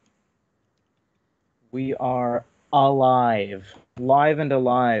We are alive. Live and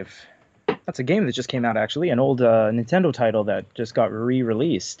alive. That's a game that just came out, actually. An old Nintendo title that just got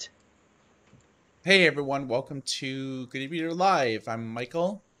re-released. Hey everyone, welcome to Good Evening Live. I'm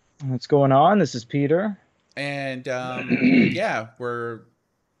Michael, What's going on? This is Peter. and yeah, we're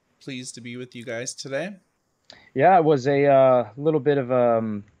pleased to be with you guys today. Yeah, it was a little bit of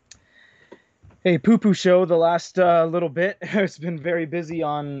a poo-poo show the last little bit. It's been very busy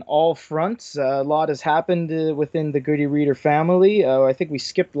on all fronts. A lot has happened within the Goody Reader family. I think we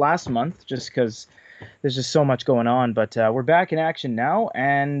skipped last month just because there's just so much going on. But we're back in action now,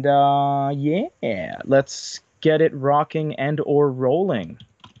 and yeah, let's get it rocking and or rolling.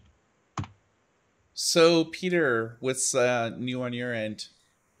 So, Peter, what's new on your end?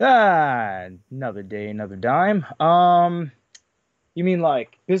 Another day, another dime. You mean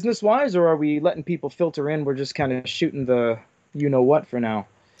like business wise, or are we letting people filter in? We're just kind of shooting the you know what for now.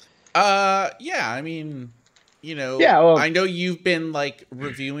 Yeah, I mean, Yeah, well, I know you've been like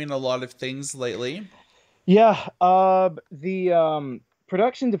reviewing a lot of things lately. yeah. The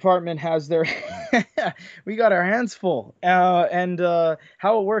production department has their we got our hands full. And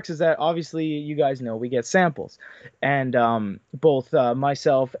how it works is that obviously you guys know we get samples, and both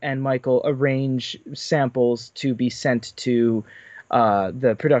myself and Michael arrange samples to be sent to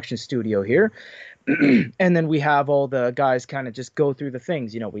the production studio here. And then we have all the guys kind of just go through the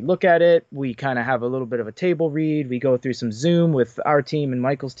things. We look at it, we kind of have a little bit of a table read, we go through some Zoom with our team and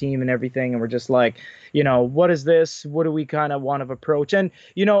Michael's team and everything, and we're just like, what is this? What do we kind of want to approach? And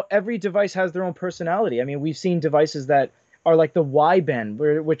every device has their own personality. I mean, we've seen devices that are like the Y-bend,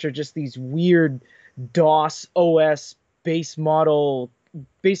 which are just these weird DOS OS base model,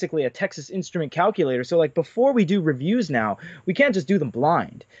 basically a Texas Instrument calculator. So like before we do reviews now, we can't just do them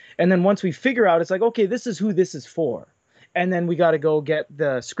blind. And then once we figure out, it's like, okay, this is who this is for. And then we got to go get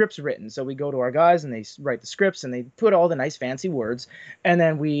the scripts written. So we go to our guys and they write the scripts and they put all the nice fancy words. And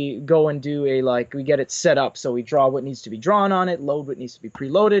then we go and do we get it set up. So we draw what needs to be drawn on it, load what needs to be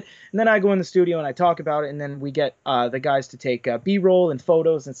preloaded. And then I go in the studio and I talk about it. And then we get the guys to take B-roll and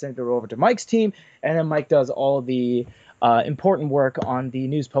photos and send it over to Mike's team. And then Mike does all the important work on the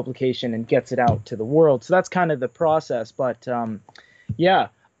news publication and gets it out to the world. So that's kind of the process. But yeah,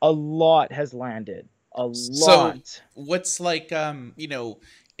 a lot has landed. A So, lot. what's like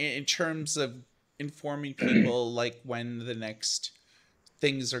in terms of informing people like when the next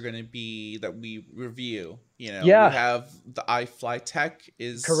things are going to be that we review. We Yeah, have the iFly Tech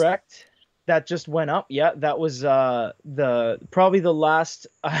is correct. That just went up. Yeah, that was the probably the last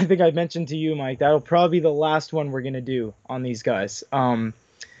I think I mentioned to you, Mike. That'll probably be the last one we're gonna do on these guys.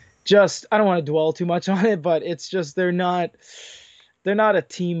 Just I don't want to dwell too much on it, but it's just they're not a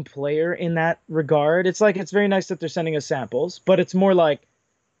team player in that regard. It's like it's very nice that they're sending us samples, but it's more like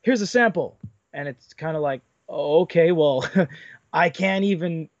here's a sample, and it's kind of like, oh, okay, well, I can't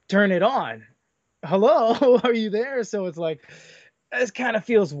even turn it on. Hello, are you there? So it's like it kind of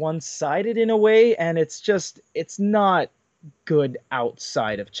feels one-sided in a way, and it's not good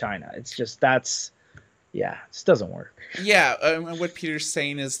outside of China. It's just that's yeah, it just doesn't work. yeah. And what Peter's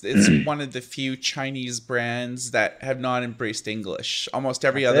saying is it's one of the few Chinese brands that have not embraced English. Almost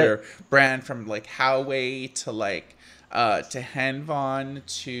every That's it. other brand, from like Huawei to to Hanvon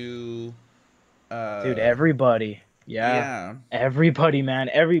to Dude, uh everybody. Yeah. yeah. Everybody, man.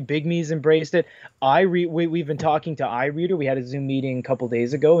 Every Big Me's embraced it. We've been talking to iReader. We had a Zoom meeting a couple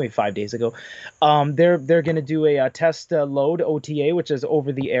days ago, maybe 5 days ago. They're gonna do a, test load OTA, which is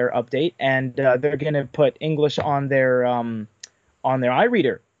over the air update, and they're gonna put English on their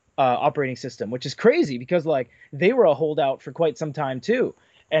iReader operating system, which is crazy because like they were a holdout for quite some time too,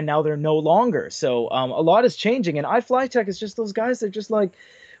 and now they're no longer. So a lot is changing, and iFlyTech is just those guys. They're just like,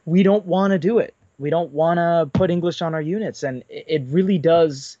 we don't want to do it. We don't want to put English on our units, and it really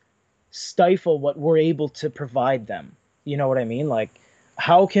does stifle what we're able to provide them. You know what I mean? Like,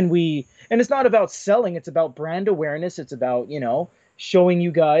 how can we? And it's not about selling; it's about brand awareness. It's about showing you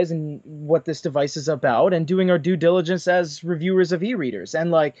guys and what this device is about, and doing our due diligence as reviewers of e-readers.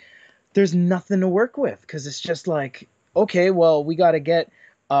 And like, there's nothing to work with because it's just like, okay, well, we got to get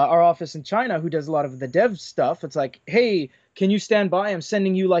our office in China who does a lot of the dev stuff. It's like, hey, can you stand by? I'm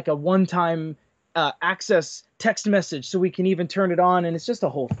sending you like a one-time access text message so we can even turn it on, and it's just a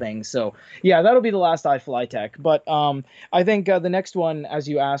whole thing. So yeah, that'll be the last iFly Tech. But I think the next one, as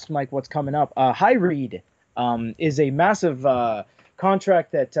you asked, Mike, what's coming up? High Read is a massive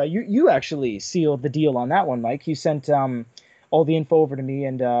contract that you actually sealed the deal on that one, Mike. You sent all the info over to me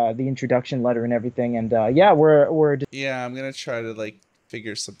and the introduction letter and everything. And yeah, we're. Yeah, I'm gonna try to like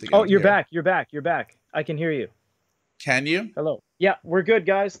figure something Oh, out you're here. back. You're back. You're back. I can hear you. Can you? Hello. Yeah, we're good,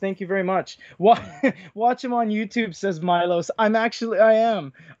 guys. Thank you very much. Watch him on YouTube, says Milos. I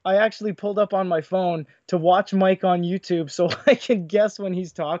am. I actually pulled up on my phone to watch Mike on YouTube so I can guess when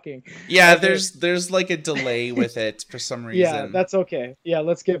he's talking. Yeah, Okay. there's like a delay with it for some Yeah, reason. that's okay. Yeah,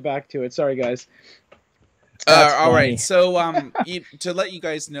 let's get back to it. Sorry, guys. That's All right. funny. So, to let you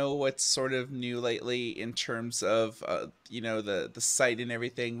guys know what's sort of new lately in terms of, the site and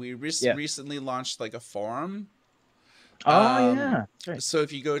everything, we Yeah. recently launched like a forum. Oh, Um, yeah. That's right. so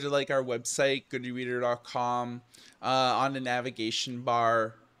if you go to like our website, goodereader.com, on the navigation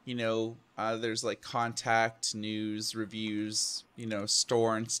bar, there's like contact, news, reviews,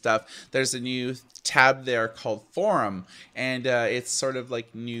 store and stuff. There's a new tab there called forum, and it's sort of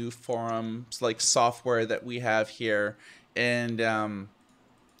like new forums, like software that we have here. And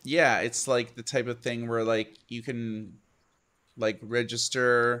yeah, it's like the type of thing where like you can like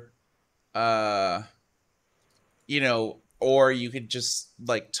register, uh, or you could just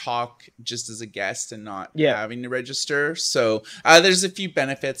like talk just as a guest and not Yeah. having to register. So there's a few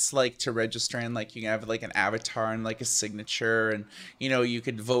benefits like to registering, like you can have like an avatar and like a signature, and you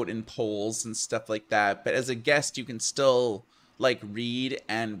could vote in polls and stuff like that. But as a guest, you can still like read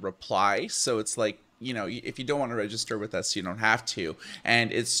and reply. So it's like, if you don't want to register with us, you don't have to.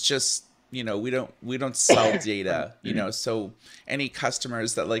 And it's just, we don't sell data, so any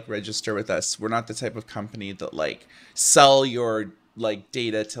customers that like register with us, we're not the type of company that like sell your like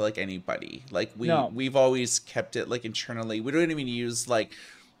data to like anybody. Like No, we've always kept it like internally. We don't even use like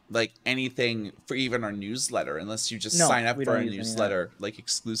anything for even our newsletter unless you just no, sign up we for don't our use any of that. newsletter like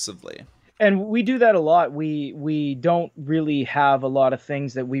exclusively. And we do that a lot. We don't really have a lot of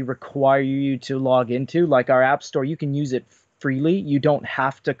things that we require you to log into. Like our app store, you can use it freely. You don't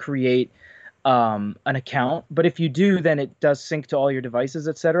have to create an account. But if you do, then it does sync to all your devices,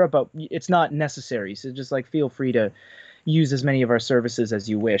 etc. But it's not necessary. So just like feel free to use as many of our services as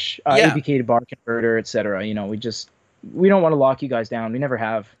you wish. Yeah. ABK to bar converter, etc. We don't want to lock you guys down. We never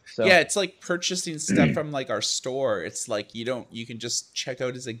have. So Yeah, it's like purchasing stuff from like our store. It's like you can just check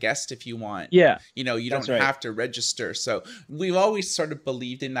out as a guest if you want. yeah, You that's don't right. have to register. So we've always sort of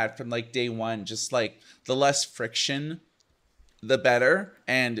believed in that from like day one, just like the less friction, the better.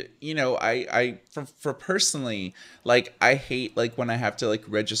 And I for personally, like I hate like when I have to like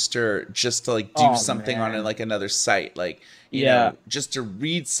register just to like do Oh something on man. like another site, like Yeah. just to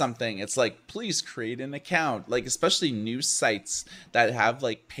read something. It's like, please create an account. Like especially news sites that have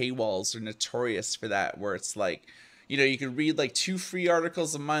like paywalls are notorious for that, where it's like, you can read like 2 free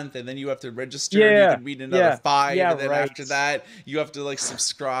articles a month, and then you have to register, and you Yeah. can read another Yeah. five, Yeah, and then right. after that you have to like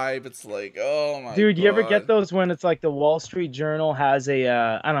subscribe. It's like, oh my Dude, you ever get god. those when it's like the Wall Street Journal has a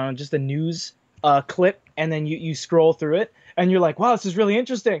I don't know, just a news clip, and then you scroll through it and you're like, wow, this is really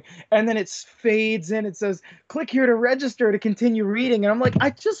interesting. And then it fades in, it says, click here to register to continue reading. And I'm like, I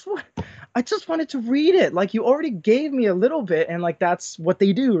just wanted to read it. Like you already gave me a little bit, and like that's what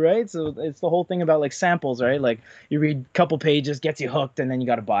they do, right? So it's the whole thing about like samples, right? Like you read a couple pages, gets you hooked, and then you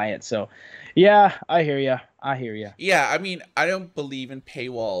gotta buy it. So yeah, I hear you. I hear you. Yeah, I mean, I don't believe in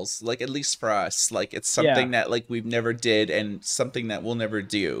paywalls, like at least for us. Like it's Yeah, something that like we've never did and something that we'll never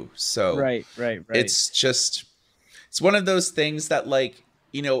do. So right, right, right. it's just it's one of those things that like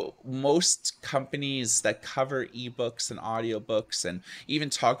most companies that cover ebooks and audiobooks and even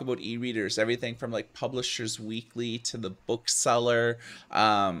talk about e-readers, everything from like Publishers Weekly to the Bookseller,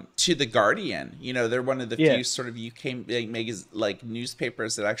 to the Guardian, they're one of the Yeah. few sort of UK like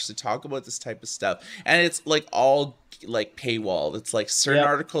newspapers that actually talk about this type of stuff. And it's like all like paywall. It's like certain Yep.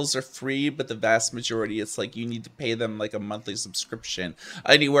 articles are free, but the vast majority it's like you need to pay them like a monthly subscription,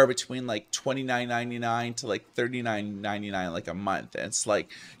 anywhere between like $29.99 to like $39.99 like a month. And it's like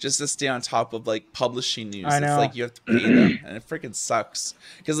just to stay on top of like publishing news, I it's know. like you have to pay them, and it freaking sucks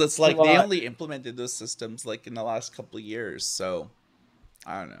because it's It's a like they lot. only implemented those systems like in the last couple of years. So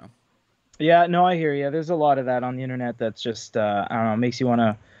I don't know. Yeah, no, I hear you. There's a lot of that on the internet that's just I don't know, makes you want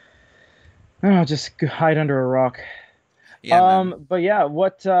to I don't know, just hide under a rock. Yeah, man. But yeah,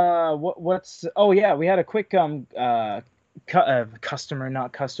 what's oh yeah, we had a quick customer,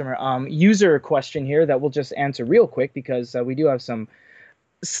 not customer, user question here that we'll just answer real quick because we do have some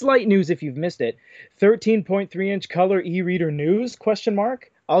slight news if you've missed it. 13.3-inch color e-reader news question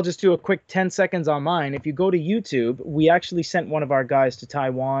mark. I'll just do a quick 10 seconds on mine. If you go to YouTube, we actually sent one of our guys to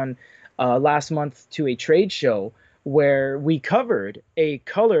Taiwan last month to a trade show where we covered a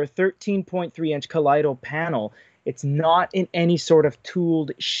color 13.3-inch Kaleido panel. It's not in any sort of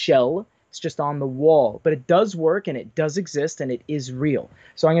tooled shell. It's just on the wall, but it does work and it does exist and it is real.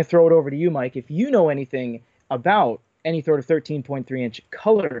 So I'm going to throw it over to you, Mike. If you know anything about any sort of 13.3-inch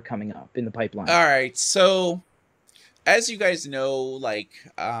color coming up in the pipeline. All right, so as you guys know, like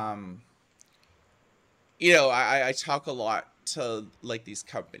I talk a lot to like these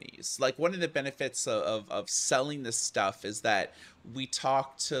companies. Like one of the benefits of selling this stuff is that we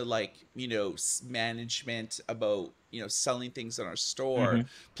talk to like, management about, selling things in our store. Hmm.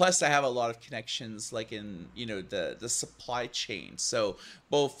 Plus I have a lot of connections like in, the supply chain. So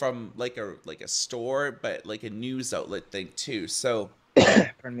both from like a store, but like a news outlet thing too. So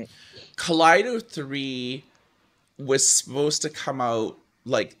Pardon me. Kaleido 3 was supposed to come out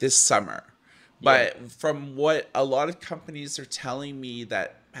like this summer. Yeah. But from what a lot of companies are telling me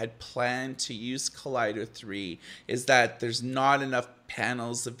that had planned to use Kaleido 3 is that there's not enough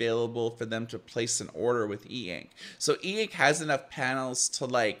panels available for them to place an order with E-Ink. So E-Ink has enough panels to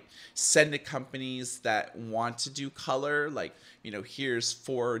like send to companies that want to do color, like, here's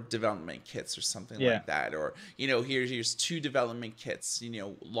 4 development kits or something Yeah. like that. Or, here's 2 development kits,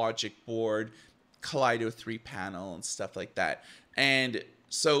 logic board, Kaleido 3 panel and stuff like that. And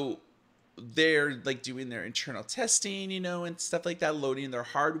so they're like doing their internal testing, and stuff like that, loading their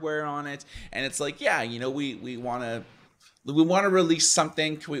hardware on it. And it's like, yeah, we want to release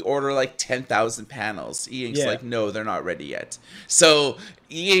something. Can we order like 10,000 panels? E-Ink's Yeah. like, no, they're not ready yet. So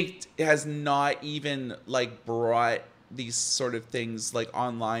E-Ink has not even like brought these sort of things like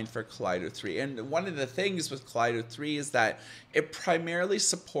online for Kaleido 3. And one of the things with Kaleido 3 is that it primarily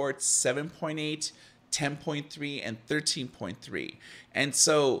supports 7.8, 10.3, and 13.3. And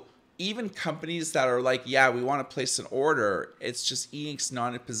so even companies that are like, yeah, we want to place an order, it's just E-Ink's not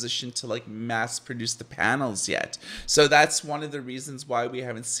in a position to like mass produce the panels yet. So that's one of the reasons why we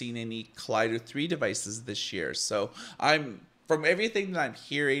haven't seen any Kaleido 3 devices this year. So from everything that I'm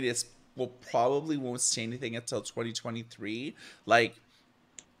hearing, we'll probably won't see anything until 2023, like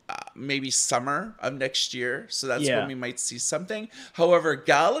maybe summer of next year. So that's when Yeah. we might see something. However,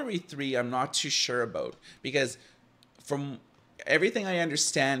 Gallery 3, I'm not too sure about because from everything I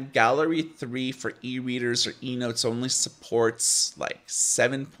understand, Gallery 3 for e-readers or e-notes only supports like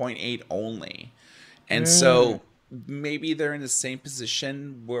 7.8 only. And Mm. so maybe they're in the same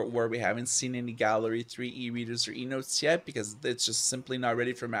position where we haven't seen any Gallery 3 e-readers or e-notes yet because it's just simply not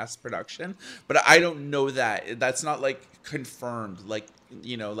ready for mass production. But I don't know that. That's not like confirmed like,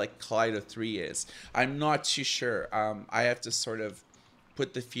 like Kaleido 3 is. I'm not too sure. I have to sort of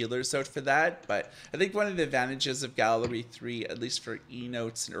put the feelers out for that. But I think one of the advantages of Gallery 3, at least for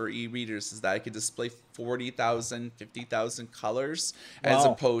e-notes or e-readers, is that I could display 40,000, 50,000 colors as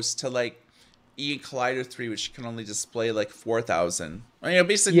Wow. opposed to like E-Ink Kaleido 3, which can only display like 4,000.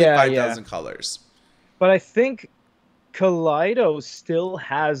 Basically Yeah, yeah. 5,000 colors. But I think Kaleido still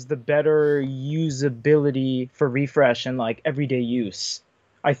has the better usability for refresh and like everyday use.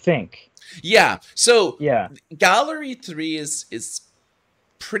 I think. Yeah. So Yeah. Gallery 3 is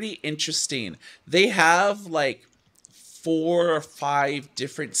pretty interesting. They have like 4 or 5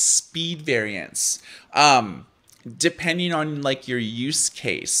 different speed variants, depending on like your use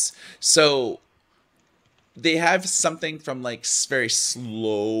case. So they have something from like very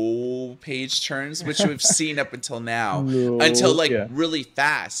slow page turns, which we've seen up until now, until No. like Yeah. really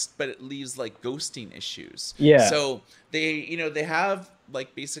fast, but it leaves like ghosting issues. Yeah. So they have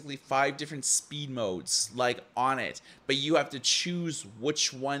like basically 5 different speed modes like on it, but you have to choose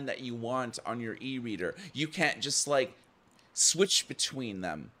which one that you want on your e-reader. You can't just like switch between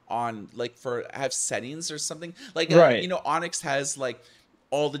them on like for have settings or something like Right. Onyx has like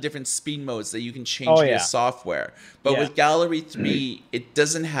all the different speed modes that you can Oh change via yeah. software. But Yeah. with Gallery 3, it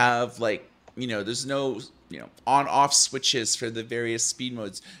doesn't have like, there's no, on off switches for the various speed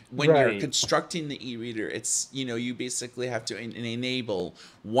modes. When you're Right. constructing the e-reader, it's, you basically have to enable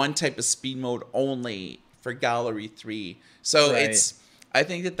one type of speed mode only for Gallery 3. So Right. I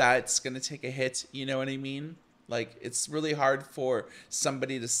think that that's going to take a hit, you know what I mean? Like it's really hard for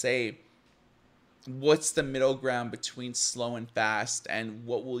somebody to say what's the middle ground between slow and fast and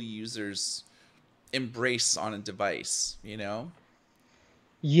what will users embrace on a device.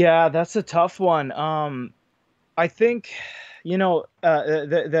 Yeah, that's a tough one. I think,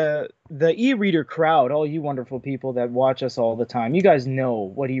 the e-reader crowd, all you wonderful people that watch us all the time, you guys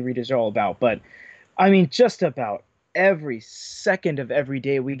know what e-readers are all about. But I mean, just about every second of every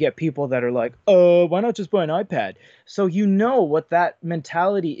day, we get people that are like, why not just buy an iPad? So you know what that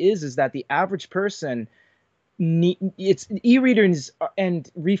mentality is that the average person it's e-readers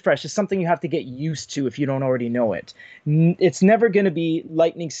and refresh is something you have to get used to if you don't already know it. It's never going to be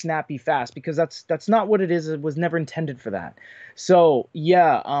lightning snappy fast because that's not what it is. It was never intended for that. So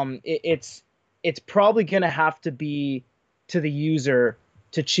yeah, it's probably going to have to be to the user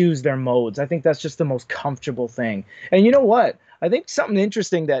to choose their modes. I think that's just the most comfortable thing. And you know what? I think something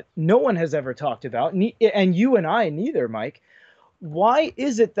interesting that no one has ever talked about, and you and I neither, Mike. Why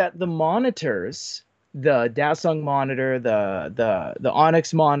is it that the monitors, the Dasung monitor, the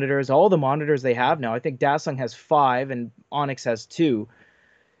Onyx monitors, all the monitors they have now, I think Dasung has 5 and Onyx has 2.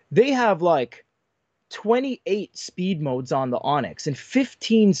 They have like 28 speed modes on the Onyx and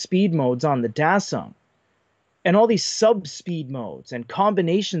 15 speed modes on the Dasung, and all these sub speed modes and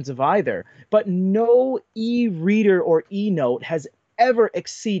combinations of either, but no e-reader or e-note has ever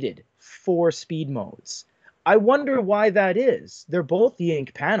exceeded 4 speed modes. I wonder why that is. They're both the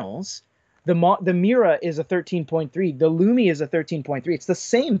ink panels. The Mira is a 13.3, the Lumi is a 13.3. It's the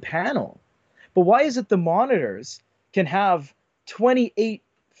same panel. But why is it the monitors can have 28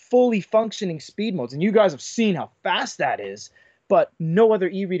 fully functioning speed modes? And you guys have seen how fast that is, but no other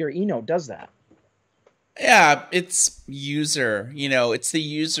e-reader e-note does that. Yeah, it's user, it's the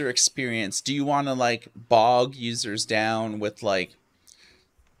user experience. Do you want to like bog users down with like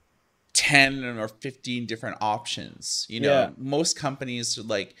 10 or 15 different options? Yeah. Most companies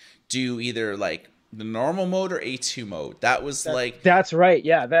like do either like the normal mode or A2 mode. That was That's right.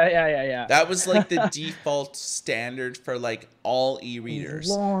 Yeah. Yeah. that was like the default standard for like all e-readers.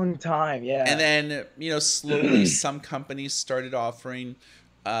 Long time, yeah. And then, slowly some companies started offering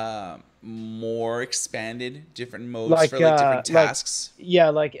more expanded different modes for like different tasks.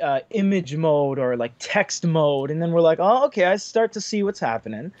 Like image mode or like text mode, and then we're like, oh, okay, I start to see what's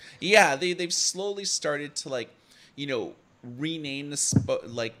happening. Yeah, they've slowly started to like, rename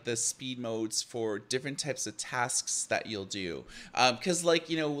the speed modes for different types of tasks that you'll do. Because like,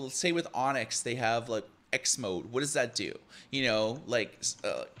 we'll say with Onyx they have like X mode. What does that do?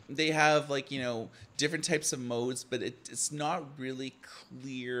 They have like, different types of modes, but it's not really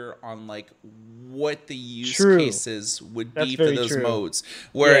clear on like what the use cases would be for those modes.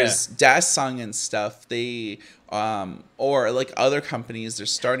 Whereas Dasung and stuff, they or like other companies, they're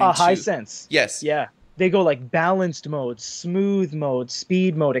starting to Hisense. Yes. Yeah. They go like balanced mode, smooth mode,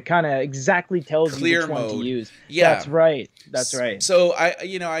 speed mode. It kind of exactly tells you which one to use. Yeah. That's right. That's right. So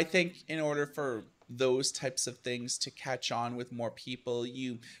I think in order for those types of things to catch on with more people,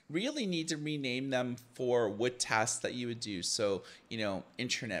 you really need to rename them for what tasks that you would do. So,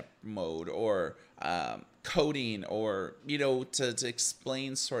 internet mode or coding, or, to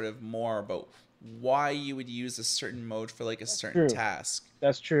explain sort of more about why you would use a certain mode for like a certain task.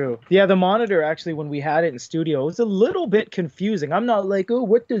 That's true. Yeah, the monitor actually, when we had it in studio, it was a little bit confusing. I'm not like, oh,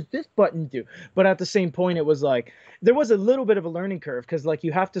 what does this button do? But at the same point, it was like, there was a little bit of a learning curve because like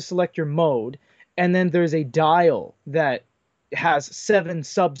you have to select your mode, and then there's a dial that has 7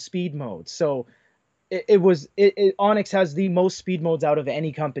 sub speed modes. So Onyx has the most speed modes out of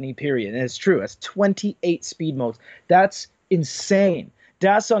any company, period. And it's true. It's 28 speed modes. That's insane.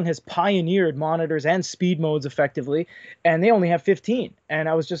 Dasung has pioneered monitors and speed modes effectively, and they only have 15. And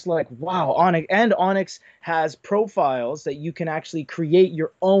I was just like, wow, Onyx has profiles that you can actually create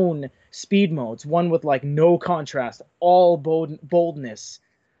your own speed modes, one with like no contrast, all boldness,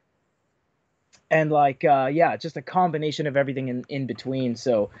 and like just a combination of everything in between.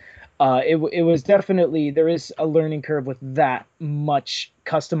 So it was definitely, there is a learning curve with that much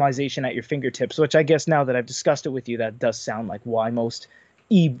customization at your fingertips, which I guess now that I've discussed it with you, that does sound like why most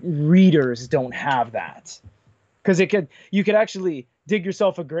e-readers don't have that. Because you could actually dig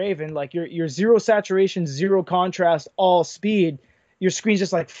yourself a grave, and like your zero saturation, zero contrast, all speed, your screen's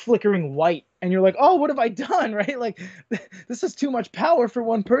just like flickering white, and you're like, oh, what have I done? Right? Like, this is too much power for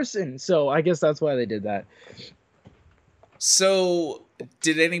one person. So I guess that's why they did that. So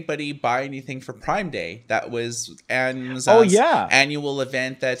did anybody buy anything for Prime Day? That was Amazon's annual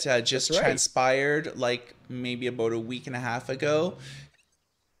event that just transpired like maybe about a week and a half ago.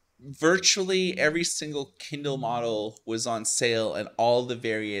 Virtually every single Kindle model was on sale, and all the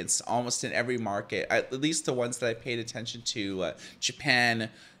variants, almost in every market, at least the ones that I paid attention to,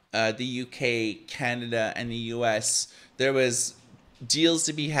 Japan, the UK, Canada, and the US. There was deals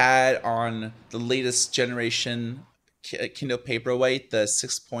to be had on the latest generation Kindle Paperwhite, the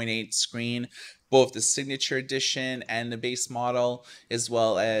 6.8 screen, both the signature edition and the base model, as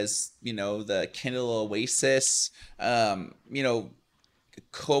well as, the Kindle Oasis.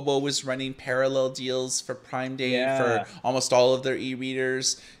 Kobo was running parallel deals for Prime Day for almost all of their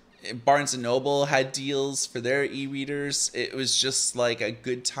e-readers. Barnes & Noble had deals for their e-readers. It was just like a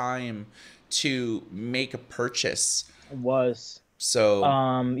good time to make a purchase. It was. So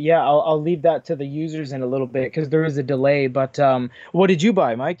I'll leave that to the users in a little bit because there is a delay. But what did you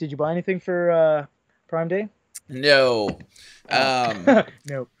buy, Mike? Did you buy anything for Prime Day? No.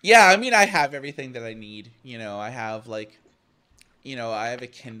 No. Yeah, I mean, I have everything that I need. I have like, I have a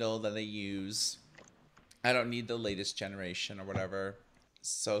Kindle that I use. I don't need the latest generation or whatever.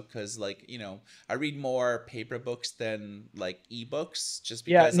 So, because like I read more paper books than like ebooks, just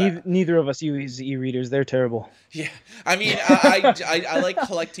Yeah, because I neither of us use e-readers. They're terrible. yeah. I mean, I like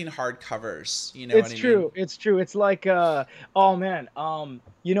collecting hardcovers. You know what It's I mean? true. It's true. It's like oh man,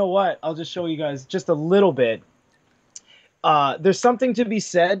 you know what? I'll just show you guys just a little bit. There's something to be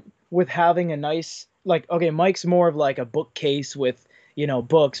said with having a nice, like, okay, Mike's more of like a bookcase with,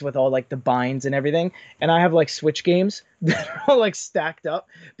 books with all like the binds and everything, and I have like Switch games that are all like stacked up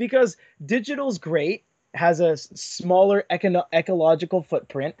because digital's great, has a smaller ecological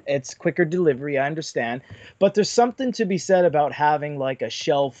footprint, it's quicker delivery, I understand, but there's something to be said about having like a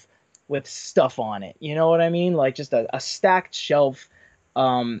shelf with stuff on it. You know what I mean? Like just a stacked shelf,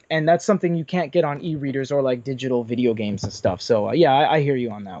 and that's something you can't get on e-readers or like digital video games and stuff. So yeah, I hear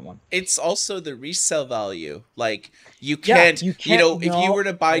you on that one. It's also the resale value. Like you Yeah, can't, you can't. if you No, were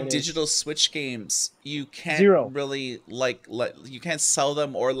to buy it is digital Switch games, you can't zero. really you can't sell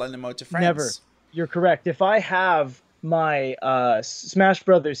them or lend them out to Never. friends. You're correct. If I have my Smash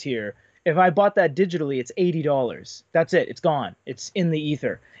Brothers here, if I bought that digitally, it's $80. That's it. It's gone. It's in the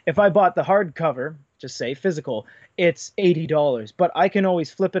ether. If I bought the hardcover, just say physical, it's $80. But I can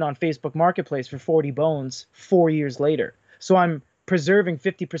always flip it on Facebook Marketplace for 40 bones 4 years later. So I'm preserving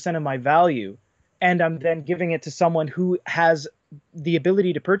 50% of my value, and I'm then giving it to someone who has the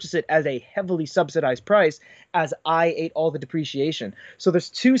ability to purchase it as a heavily subsidized price as I ate all the depreciation. So there's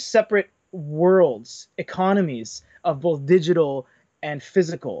two separate worlds, economies of both digital and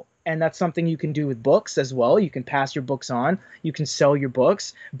physical. And that's something you can do with books as well. You can pass your books on. You can sell your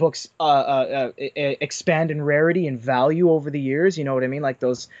books. Books expand in rarity and value over the years. You know what I mean? Like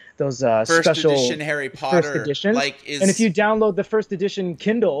those First special edition Harry first Potter editions. like And if you is download the first edition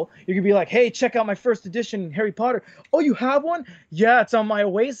Kindle, you can be like, "Hey, check out my first edition Harry Potter." Oh, you have one? Yeah, it's on my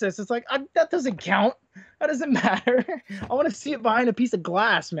Oasis. It's like that doesn't count. That doesn't matter. I want to see it behind a piece of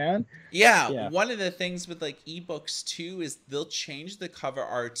glass, man. yeah, Yeah, one of the things with like ebooks too is they'll change the cover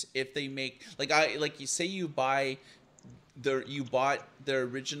art if they make like you say you bought the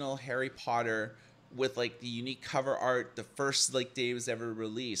original Harry Potter with like the unique cover art the first like day it was ever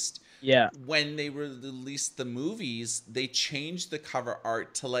released. yeah, When they released the movies, they changed the cover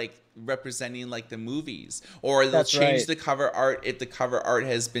art to like representing like the movies, or they'll that's change right. the cover art if the cover art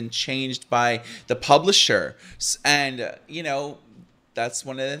has been changed by the publisher. And that's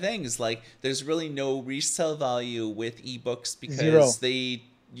one of the things. Like, there's really no resale value with ebooks because Zero.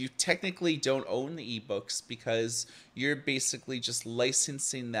 you technically don't own the ebooks because you're basically just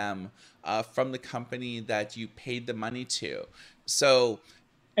licensing them from the company that you paid the money to. So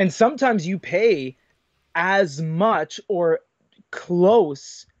And sometimes you pay as much or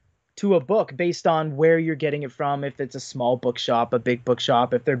close to a book based on where you're getting it from. If it's a small bookshop, a big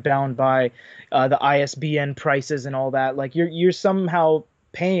bookshop, if they're bound by the ISBN prices and all that, like you're somehow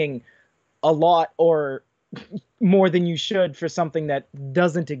paying a lot or more than you should for something that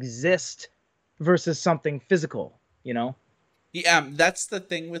doesn't exist versus something physical, you know? yeah, that's the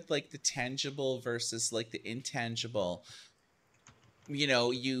thing with like the tangible versus like the intangible.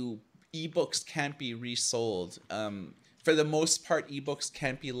 You ebooks can't be resold. For the most part, ebooks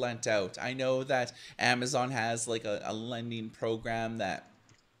can't be lent out. I know that Amazon has like a lending program that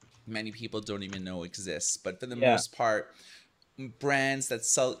many people don't even know exists, but for the Yeah. most part, brands that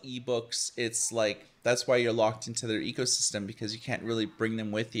sell ebooks, it's like that's why you're locked into their ecosystem because you can't really bring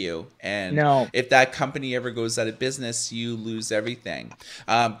them with you. And No. if that company ever goes out of business, you lose everything.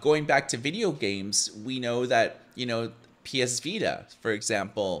 Going back to video games, we know that PS Vita, for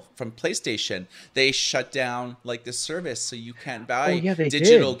example, from PlayStation, they shut down like the service, so you can't Oh buy yeah, they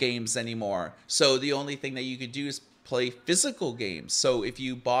digital did. games anymore. So the only thing that you could do is play physical games. So if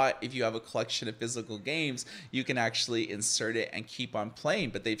you have a collection of physical games, you can actually insert it and keep on playing.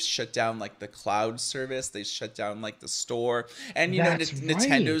 But they've shut down like the cloud service, they've shut down like the store, and That's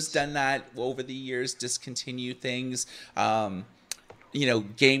Nintendo's right. done that over the years, discontinue things.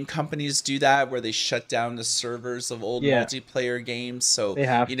 Game companies do that where they shut down the servers of old Yeah, multiplayer games. So, they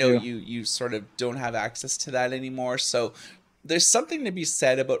have to. you sort of don't have access to that anymore. So, there's something to be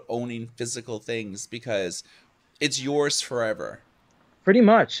said about owning physical things because it's yours forever. Pretty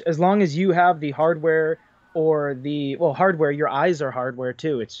much, as long as you have the hardware or hardware, your eyes are hardware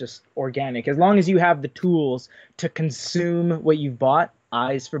too. It's just organic. As long as you have the tools to consume what you've bought,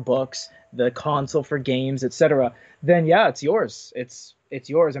 eyes for books, the console for games, etc., then yeah, it's yours. It's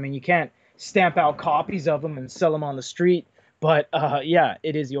yours. I mean, you can't stamp out copies of them and sell them on the street, but yeah,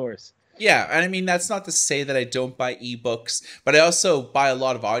 it is yours. Yeah, and I mean that's not to say that I don't buy ebooks, but I also buy a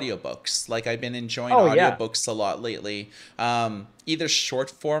lot of audiobooks. Like I've been enjoying Oh yeah. audiobooks a lot lately. Either short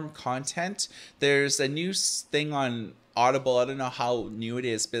form content. There's a new thing on Audible. I don't know how new it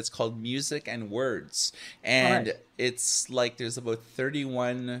is, but it's called Music and Words, Oh and nice. it's like there's about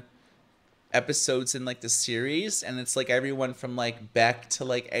 31 episodes in like the series, and it's like everyone from like Beck to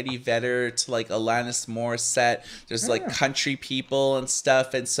like Eddie Vedder to like Alanis Morissette. There's like Yeah. country people and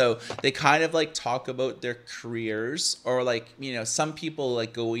stuff, and so they kind of like talk about their careers, or like some people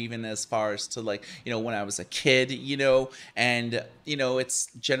like go even as far as to like when I was a kid, and it's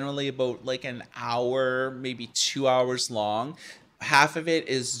generally about like an hour, maybe 2 hours long. Half of it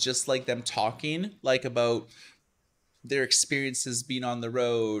is just like them talking like about their experiences being on the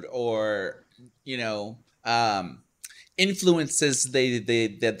road, or you know um influences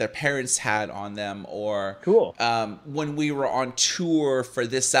that their parents had on them, or Cool. when we were on tour for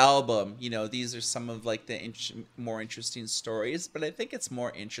this album. These are some of like the more interesting stories, but I think it's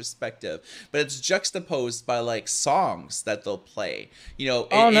more introspective, but it's juxtaposed by like songs that they'll play, Oh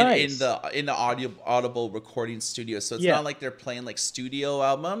in nice. the audible recording studio. So it's Yeah. not like they're playing like studio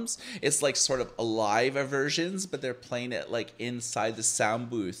albums. It's like sort of live versions, but they're playing it like inside the sound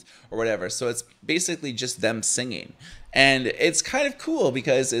booth or whatever. So it's basically just them singing, and it's kind of cool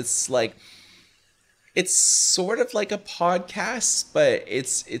because it's sort of like a podcast, but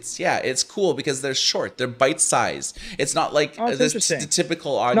it's cool because they're short, they're bite sized. It's not like Oh, it's the interesting.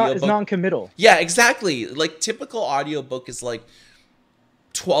 typical It's audiobook. non-committal. Yeah, exactly. Like typical audiobook is like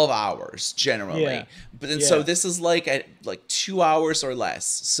 12 hours Yeah. generally, but then so Yeah. this is like at like 2 hours or less.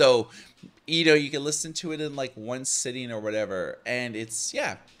 So you can listen to it in like one sitting or whatever, and it's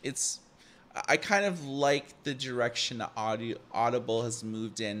I kind of like the direction that Audible has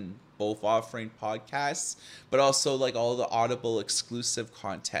moved in, both offering podcasts, but also like all the Audible exclusive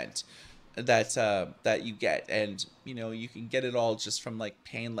content that you get. And you can get it all just from like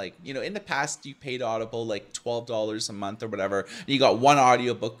paying, like in the past you paid Audible like $12 a month or whatever, and you got one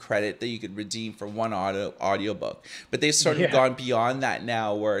audiobook credit that you could redeem for one audiobook. But they've sort of Yeah. gone beyond that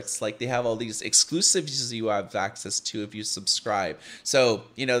now, where it's like they have all these exclusives you have access to if you subscribe. So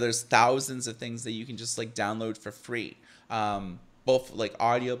there's thousands of things that you can just like download for free, both like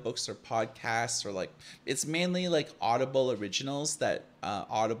audiobooks or podcasts, or like it's mainly like Audible originals that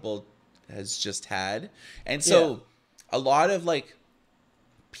Audible has just had. And Yeah. so a lot of like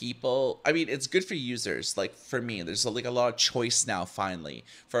people, I mean, it's good for users. Like for me, there's like a lot of choice now finally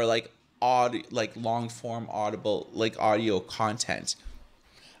for like like long form Audible like audio content.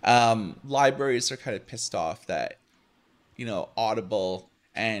 Libraries are kind of pissed off that Audible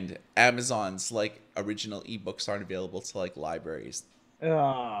and Amazon's like original ebooks aren't available to like libraries.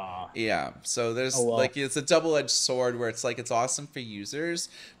 Ah. Yeah, so Oh there's well. like it's a double-edged sword, where it's like it's awesome for users,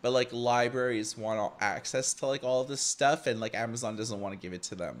 but like libraries want access to like all this stuff, and like Amazon doesn't want to give it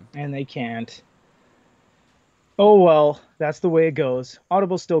to them. And they can't. Oh well. That's the way it goes.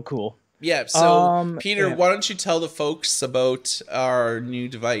 Audible's still cool. Yeah, so Peter, Yeah. why don't you tell the folks about our new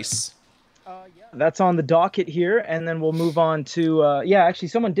device? Yeah, that's on the docket here, and then we'll move on to yeah, actually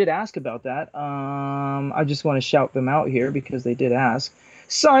someone did ask about that. I just want to shout them out here because they did ask.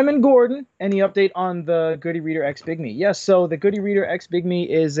 Simon Gordon, any update on the Goody Reader X Big Me? Yes, so the Goody Reader X Big Me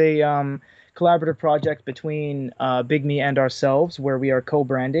is a collaborative project between Big Me and ourselves, where we are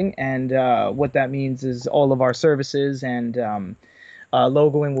co-branding, and what that means is all of our services and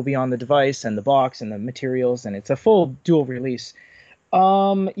logoing will be on the device and the box and the materials, and it's a full dual release.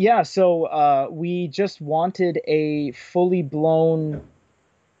 Yeah, so we just wanted a fully blown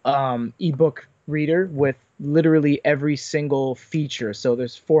ebook reader with literally every single feature. So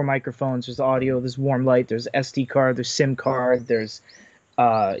there's four microphones, there's audio, there's warm light, there's SD card, there's SIM card, there's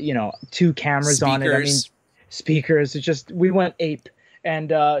two cameras on it. I mean, Speakers. speakers. It's just we went ape.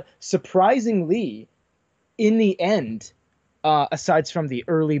 And surprisingly, in the end, aside from the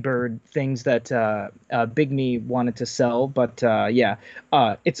early bird things that Big Me wanted to sell, but yeah,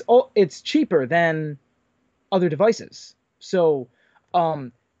 it's cheaper than other devices. So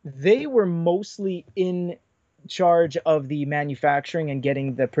they were mostly in charge of the manufacturing and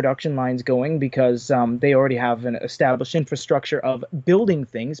getting the production lines going because they already have an established infrastructure of building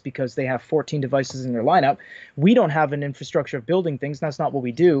things because they have 14 devices in their lineup. We don't have an infrastructure of building things. That's not what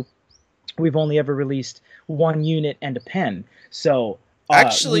we do. We've only ever released one unit and a pen. So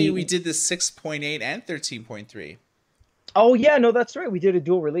Actually, we we did the 6.8 and 13.3. oh yeah, no, that's right. We did a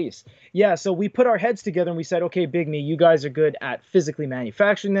dual release. Yeah, so we put our heads together and we said, okay, Big Me, you guys are good at physically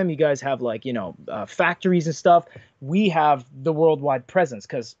manufacturing them. You guys have like factories and stuff. We have the worldwide presence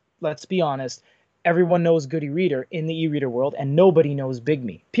because let's be honest, everyone knows Good e-reader in the e-reader world, and nobody knows Big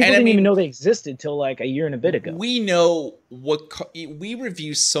Me. People And I didn't even mean, know they existed till like a year and a bit ago. we know we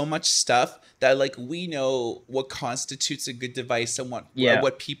review so much stuff that like we know what constitutes a good device and Yeah,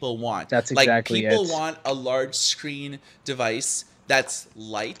 what people want. that's Like exactly people it. want a large screen device that's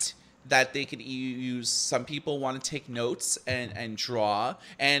light, that they can use. Some people want to take notes and draw,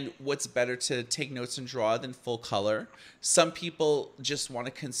 and what's better to take notes and draw than full color. Some people just want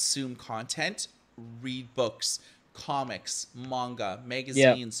to consume content, read books, comics, manga, Yeah,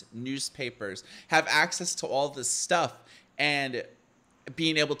 magazines, newspapers, have access to all this stuff, and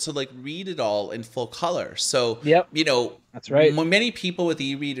being able to like read it all in full color. So, yep, you know, that's right. many people with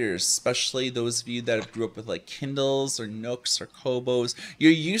e-readers, especially those of you that have grew up with like Kindles or Nooks or Kobos,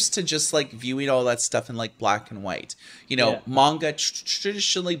 you're used to just like viewing all that stuff in like black and white. You know, Yeah, manga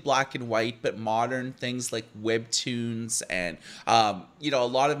traditionally black and white, but modern things like webtoons and you know, a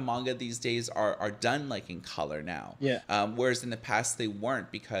lot of manga these days are done like in color now. yeah, Whereas in the past they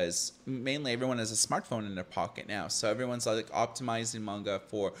weren't, because mainly everyone has a smartphone in their pocket now, so everyone's like optimizing manga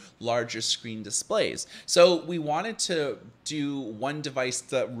for larger screen displays. So we wanted to do one device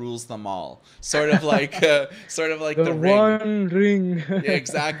that rules them all, sort of like the the Ring. One Ring. Yeah,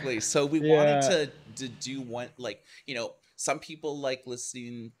 exactly. So we wanted Yeah, to do one, like, you know, some people like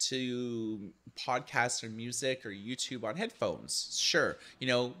listening to podcasts or music or YouTube on headphones. Sure. You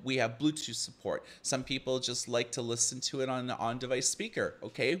know, we have Bluetooth support. Some people just like to listen to it on an on-device speaker.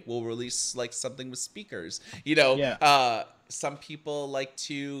 Okay, we'll release like something with speakers. You know, yeah. some people like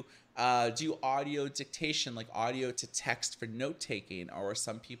to do audio dictation, like audio to text for note taking, or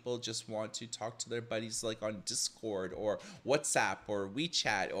some people just want to talk to their buddies like on Discord or WhatsApp or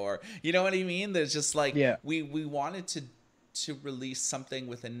WeChat, or you know what I mean. There's just like Yeah. we wanted to release something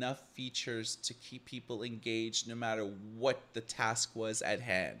with enough features to keep people engaged no matter what the task was at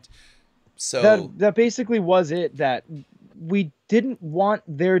hand. So That basically was it, that we didn't want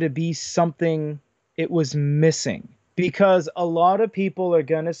there to be something it was missing, because a lot of people are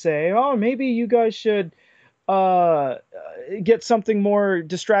going to say, "Oh, maybe you guys should get something more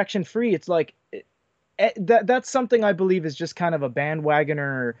distraction free." It's like that's something I believe is just kind of a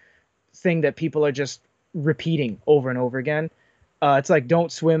bandwagoner thing that people are just repeating over and over again. It's like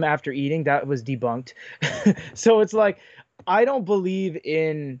don't swim after eating. That was debunked. So it's like I don't believe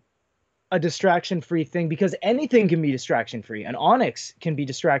in a distraction free thing, because anything can be distraction free. An Onyx can be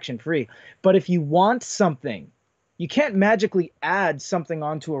distraction free. But if you want something, you can't magically add something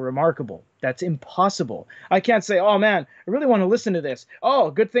onto a Remarkable. That's impossible. I can't say, "Oh man, I really want to listen to this.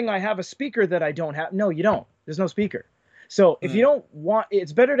 Oh, good thing I have a speaker that I don't have." No, you don't. There's no speaker. So if you mm, don't want,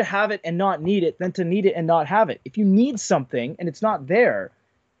 it's better to have it and not need it than to need it and not have it. If you need something and it's not there,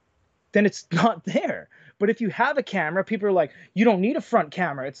 then it's not there. But if you have a camera, people are like, "You don't need a front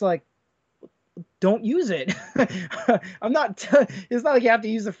camera." It's like, don't use it. It's not like you have to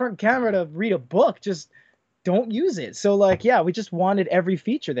use the front camera to read a book. Just don't use it. So like, yeah, we just wanted every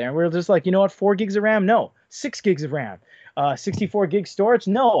feature there. And we are just like, you know what, 4 gigs of RAM? No. 6 gigs of RAM. 64 gig storage?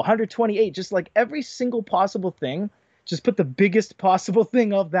 No. 128. Just like every single possible thing. Just put the biggest possible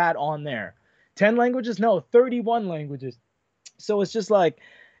thing of that on there. 10 languages? No. 31 languages. So it's just like,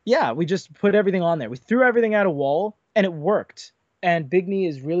 yeah, we just put everything on there. We threw everything at a wall and it worked. And Big Me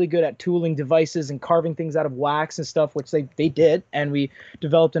is really good at tooling devices and carving things out of wax and stuff, which they did. And we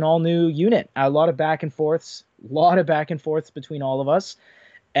developed an all new unit. A lot of back and forths, between all of us.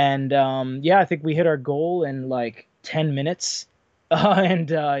 And yeah, I think we hit our goal in like 10 minutes. And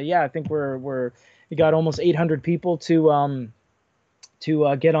yeah, I think we got almost 800 people to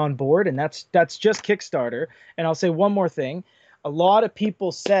get on board, and that's just Kickstarter. And I'll say one more thing: a lot of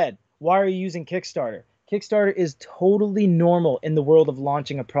people said, "Why are you using Kickstarter?" Kickstarter is totally normal in the world of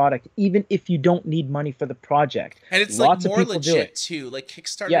launching a product, even if you don't need money for the project. and it's like Lots of more people do legit it. too. Like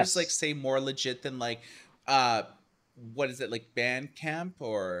Kickstarter's like Yes, say more legit than like uh what is it, like Bandcamp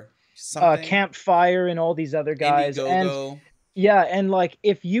or something? Campfire and all these other guys. And Indiegogo. yeah, and like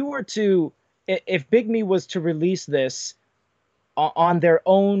if you were to, if Big Me was to release this on their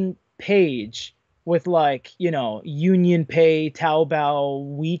own page with like, Union Pay,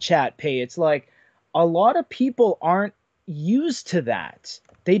 Taobao, WeChat Pay. It's like a lot of people aren't used to that.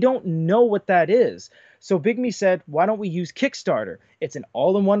 They don't know what that is. So Big Me said, "Why don't we use Kickstarter? It's an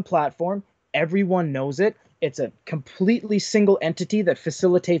all-in-one platform. Everyone knows it. It's a completely single entity that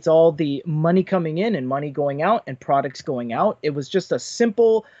facilitates all the money coming in and money going out and products going out." It was just a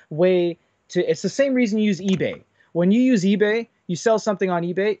simple way to, it's the same reason you use eBay. When you use eBay, you sell something on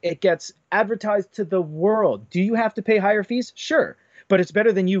eBay, it gets advertised to the world. Do you have to pay higher fees? Sure. but it's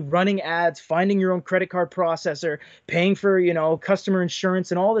better than you running ads, finding your own credit card processor, paying for, customer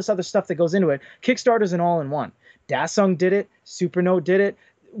insurance and all this other stuff that goes into it. Kickstarter's an all-in-one. Dasung did it, Supernote did it.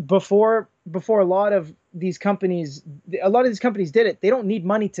 Before a lot of these companies did it, they don't need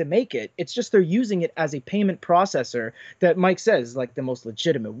money to make it. It's just they're using it as a payment processor that Mike says like the most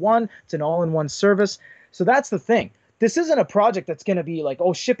legitimate one. It's an all-in-one service. So that's the thing. This isn't a project that's going to be like,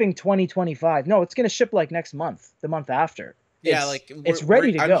 oh, shipping 2025. No, it's going to ship like next month, the month after. Yeah, it's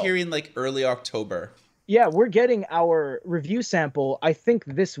ready to go. I'm hearing like early October. Yeah, we're getting our review sample, I think,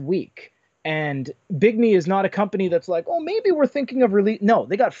 this week. And Bigme is not a company that's like, oh, maybe we're thinking of release. No,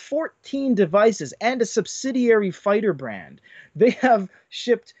 they got 14 devices and a subsidiary fighter brand. They have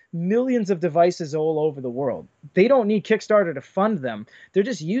shipped millions of devices all over the world. They don't need Kickstarter to fund them. They're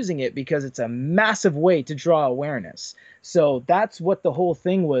just using it because it's a massive way to draw awareness. So that's what the whole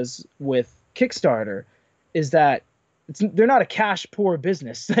thing was with Kickstarter, is that they're not a cash poor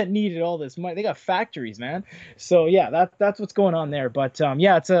business that needed all this money. They got factories, man. So yeah, that's what's going on there. But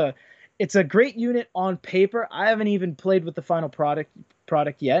yeah, it's a great unit on paper. I haven't even played with the final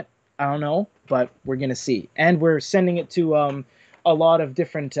product yet. I don't know, but we're gonna see. And we're sending it to a lot of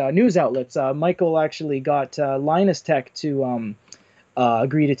different news outlets. Michael actually got Linus Tech to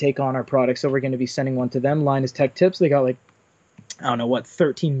agree to take on our product, so we're going to be sending one to them. Linus Tech Tips. They got like, I don't know what,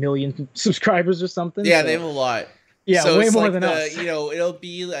 13 million subscribers or something. Yeah, so they have a lot. Yeah, so way more than us. It'll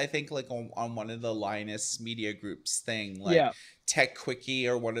be, I think, like on one of the Linus Media Group's thing, like Tech Quickie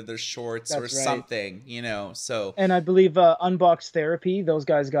or one of their shorts. That's or something, so. And I believe Unbox Therapy, those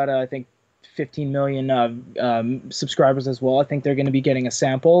guys got, I think, 15 million subscribers as well. I think they're going to be getting a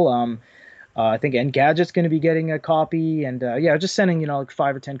sample. I think Engadget's going to be getting a copy. And just sending, like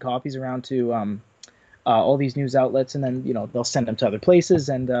 5 or 10 copies around to all these news outlets. And then, they'll send them to other places.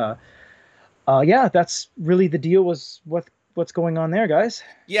 And that's really the deal was what's going on there, guys.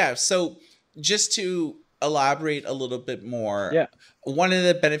 Yeah, so just to elaborate a little bit more, one of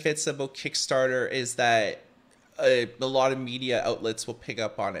the benefits about Kickstarter is that a lot of media outlets will pick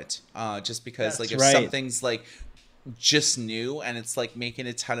up on it, just because if something's like just new and it's like making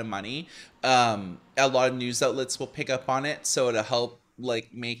a ton of money, a lot of news outlets will pick up on it, so it'll help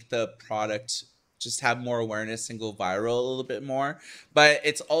like make the product just have more awareness and go viral a little bit more. But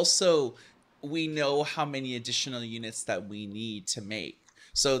it's also, we know how many additional units that we need to make.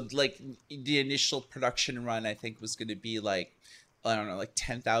 So like the initial production run, I think, was going to be like, I don't know, like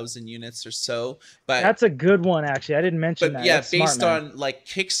 10,000 units or so. But that's a good one, actually. I didn't mention that. But yeah, that's based smart, on like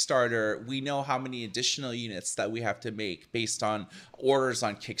Kickstarter, we know how many additional units that we have to make based on orders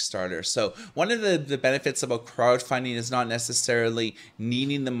on Kickstarter. So one of the benefits about crowdfunding is not necessarily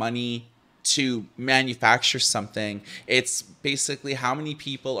needing the money to manufacture something. It's basically how many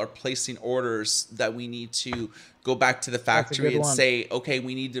people are placing orders that we need to go back to the factory and say, okay,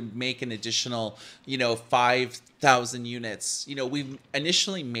 we need to make an additional, 5,000 units. We've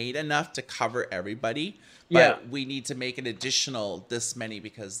initially made enough to cover everybody, but we need to make an additional this many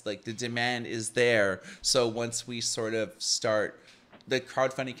because like the demand is there. So once we sort of start, the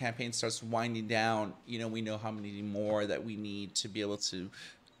crowdfunding campaign starts winding down, we know how many more that we need to be able to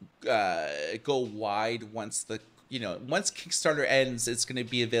go wide. Once Kickstarter ends, it's going to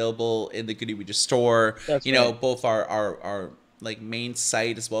be available in the Goody Reader store. That's both our like main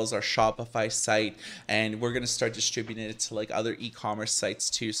site as well as our Shopify site, and we're going to start distributing it to like other e-commerce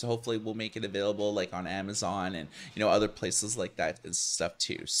sites too. So hopefully we'll make it available like on Amazon and other places like that and stuff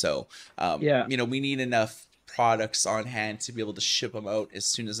too. So we need enough products on hand to be able to ship them out as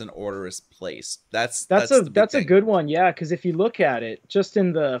soon as an order is placed. That's a good one. Yeah, because if you look at it, just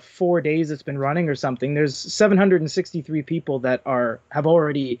in the 4 days it's been running or something, there's 763 people that have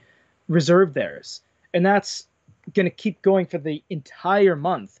already reserved theirs, and that's going to keep going for the entire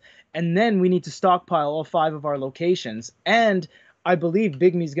month. And then we need to stockpile all 5 of our locations, and I believe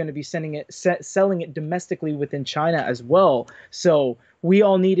Bigme is going to be selling it domestically within China as well. So we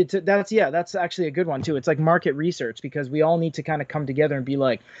all needed to, that's actually a good one too. It's like market research, because we all need to kind of come together and be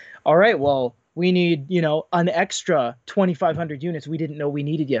like, all right, well, we need, an extra 2,500 units we didn't know we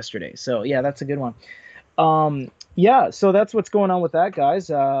needed yesterday. So yeah, that's a good one. So that's what's going on with that,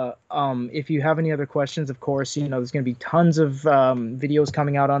 guys. If you have any other questions, of course, there's going to be tons of videos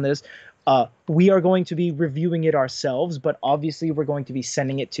coming out on this. We are going to be reviewing it ourselves, but obviously we're going to be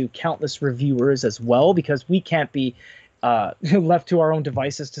sending it to countless reviewers as well, because we can't be left to our own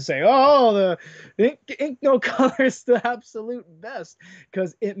devices to say, oh, the ink no color is the absolute best,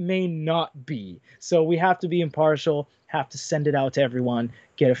 because it may not be. So we have to be impartial, have to send it out to everyone,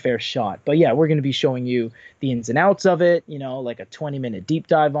 get a fair shot. But yeah, we're going to be showing you the ins and outs of it, like a 20-minute deep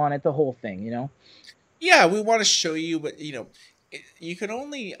dive on it, the whole thing, Yeah, we want to show you, but you can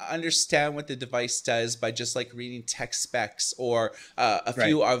only understand what the device does by just like reading tech specs or a Right.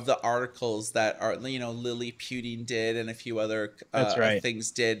 few of the articles that are, you know, Lily Puting did and a few other That's right.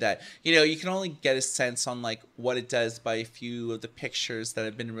 things did, that, you know, you can only get a sense on like what it does by a few of the pictures that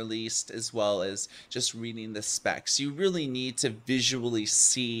have been released, as well as just reading the specs. You really need to visually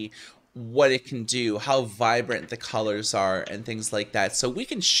see what it can do, how vibrant the colors are, and things like that. So we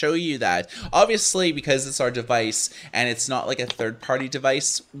can show you that. Obviously, because it's our device and it's not like a third-party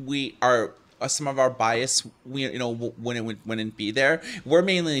device, we are some of our bias, we, you know, wouldn't be there. We're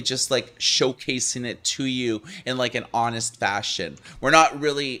mainly just like showcasing it to you in like an honest fashion. We're not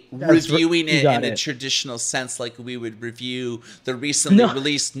really reviewing You it in got a it. traditional sense like we would review the recently No,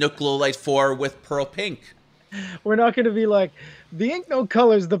 released Nook Lowlight 4 with Pearl Pink. we're not going to be like the Ink No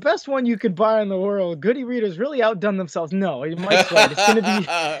Colors, the best one you could buy in the world. Goody readers really outdone themselves. No, Mike's right.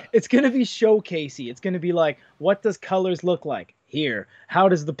 It's gonna be showcasey. It's gonna be like, what does colors look like here? How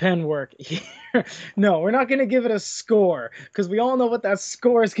does the pen work here? No, we're not gonna give it a score because we all know what that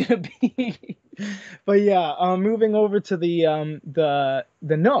score is gonna be. But yeah, moving over to the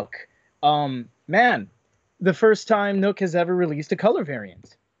Nook. Man, the first time Nook has ever released a color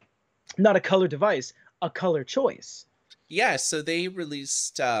variant, not a color device, a color choice. Yeah, so they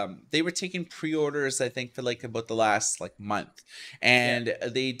released they were taking pre-orders, I think, for like about the last like month. Yeah. And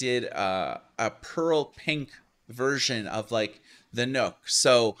they did a pearl pink version of like the Nook.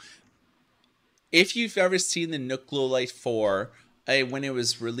 So if you've ever seen the Nook Glow Light 4, when it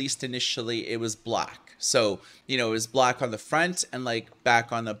was released initially, it was black. So, you know, it was black on the front and like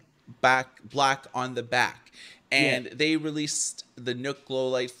back on the back, black on the back. Yeah. And they released the Nook Glow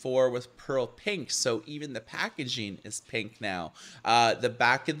Light 4 with pearl pink. So even the packaging is pink now. The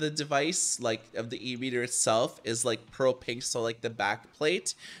back of the device, like of the e-reader itself, is like pearl pink. So like the back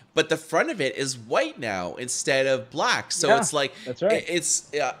plate, but the front of it is white now instead of black. So Yeah, it's like that's right.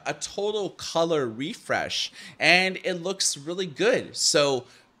 it's a total color refresh, and it looks really good. So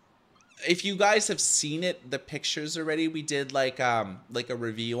if you guys have seen it, the pictures already, we did like a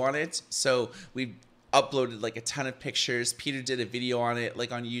review on it. So we uploaded like a ton of pictures. Peter did a video on it,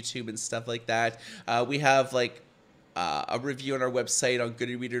 like on YouTube and stuff like that. We have like a review on our website on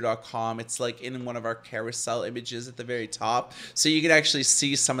goodyreader.com. It's like in one of our carousel images at the very top, so you can actually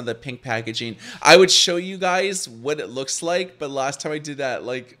see some of the pink packaging. I would show you guys what it looks like, but last time I did that,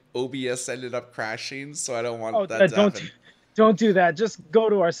 like OBS ended up crashing, so I don't Oh, want that to don't happen. don't do that. Just go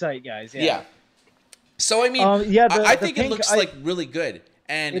to our site, guys. Yeah. Yeah. So I mean, Yeah. I The think it pink. looks like really good,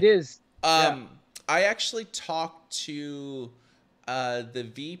 and It is. Yeah. um, I actually talked to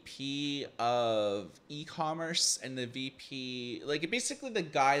the VP of e-commerce and the VP, like basically the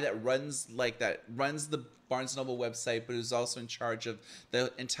guy that runs the Barnes Noble website, but who's also in charge of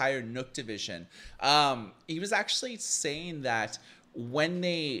the entire Nook division. He was actually saying that when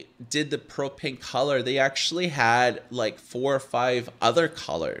they did the pearl pink color, they actually had like 4 or 5 other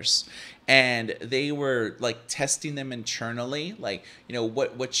colors, and they were like testing them internally, like, you know,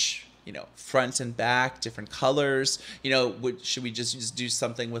 which, you know, front and back, different colors. You know, should we just do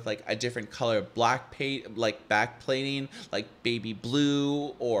something with like a different color black paint, like back plating, like baby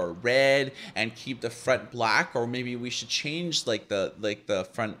blue or red, and keep the front black, or maybe we should change like the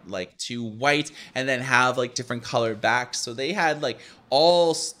front like to white and then have like different color backs. So they had like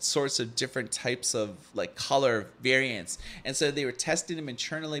all sorts of different types of like color variants, and so they were testing them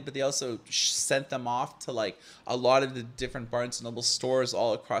internally, but they also sent them off to like a lot of the different Barnes and Noble stores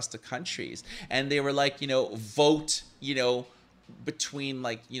all across the countries, and they were like, you know, vote, you know, between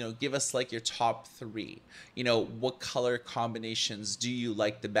like, you know, give us like your top 3, you know, what color combinations do you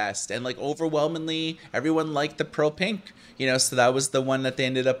like the best, and like overwhelmingly everyone liked the pearl pink, you know, so that was the one that they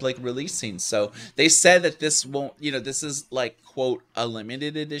ended up like releasing. So they said that this won't, you know, this is like quote a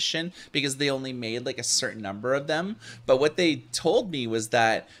limited edition because they only made like a certain number of them, but what they told me was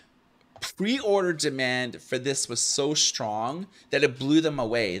that pre-order demand for this was so strong that it blew them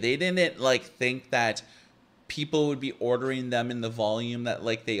away. They didn't like think that people would be ordering them in the volume that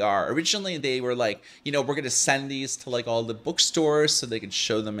like they are. Originally they were like, you know, we're going to send these to like all the bookstores so they can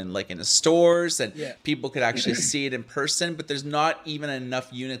show them in like in the stores and Yeah. people could actually see it in person, but there's not even enough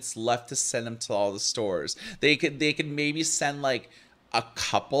units left to send them to all the stores. They could maybe send like a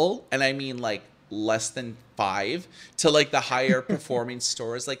couple, and I mean like less than 5, to like the higher performing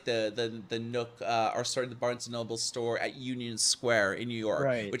stores, like the Nook or sorry, the Barnes and Noble store at Union Square in New York,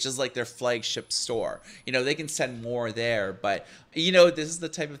 Right. which is like their flagship store. You know, they can send more there, but you know, this is the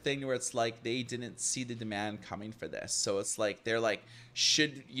type of thing where it's like they didn't see the demand coming for this. So it's like they're like,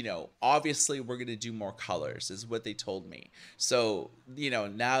 should, you know, obviously we're going to do more colors is what they told me. So, you know,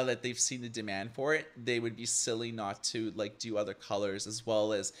 now that they've seen the demand for it, they would be silly not to like do other colors, as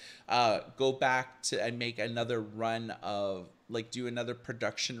well as go back to and make another run of like do another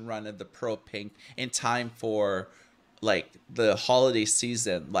production run of the Pearl Pink in time for like the holiday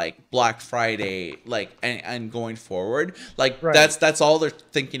season, like Black Friday, like and going forward. Like Right. that's all they're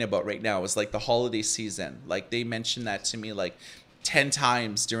thinking about right now is like the holiday season. Like they mentioned that to me like 10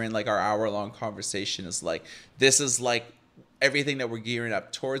 times during like our hour long conversation, is like this is like everything that we're gearing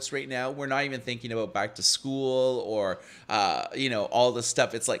up towards right now. We're not even thinking about back to school or you know, all the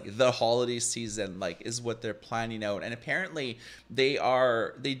stuff. It's like the holiday season like is what they're planning out. And apparently they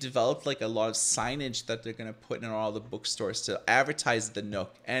developed like a lot of signage that they're going to put in all the bookstores to advertise the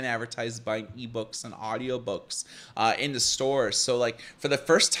Nook and advertise buying ebooks and audiobooks in the stores. So like for the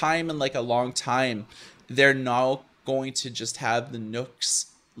first time in like a long time, they're now going to just have the Nooks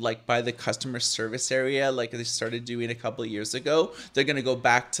like by the customer service area like they started doing a couple of years ago. They're going to go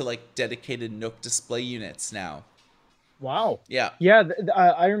back to like dedicated Nook display units now. Wow. Yeah. Yeah,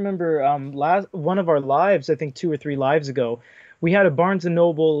 I remember last one of our lives, I think 2 or 3 lives ago, we had a Barnes and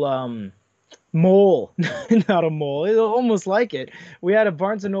Noble mole, not a mole. It's almost like it. We had a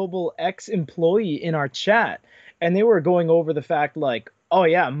Barnes and Noble ex-employee in our chat, and they were going over the fact like, oh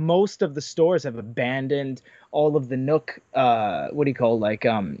yeah, most of the stores have abandoned all of the Nook, what do you call like,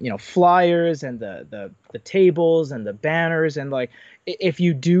 flyers and the tables and the banners, and like if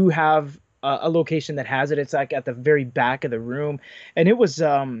you do have a location that has it, it's like at the very back of the room, and it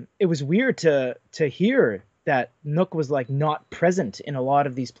was weird to hear that Nook was like not present in a lot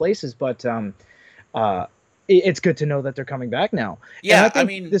of these places, but uh, it's good to know that they're coming back now. And I Yeah, I think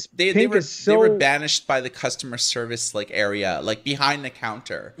mean, this they pink is were so banished by the customer service like area, like behind the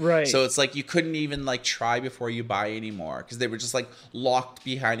counter. right. So it's like you couldn't even like try before you buy anymore because they were just like locked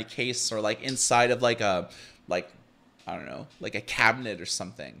behind a case or like inside of like a like I don't know, like a cabinet or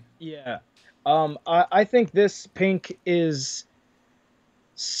something. Yeah. I think this pink is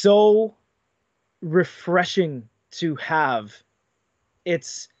so refreshing to have.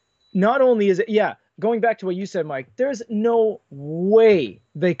 It's not only is it, yeah, going back to what you said, Mike, there's no way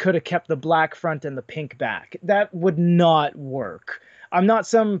they could have kept the black front and the pink back. That would not work. I'm not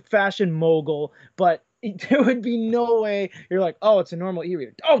some fashion mogul, but there would be no way you're like, oh, it's a normal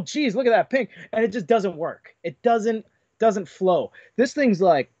e-reader. Oh, geez, look at that pink, and it just doesn't work. It doesn't flow. This thing's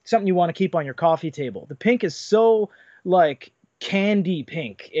like something you want to keep on your coffee table. The pink is so like candy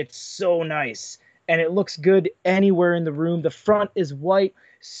pink. It's so nice, and it looks good anywhere in the room. The front is white,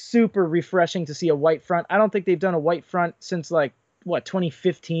 super refreshing to see a white front. I don't think they've done a white front since like what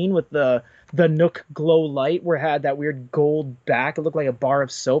 2015 with the Nook Glow Light, where it had that weird gold back. It looked like a bar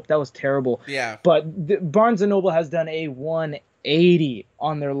of soap. That was terrible. Yeah. But Barnes and Noble has done a 180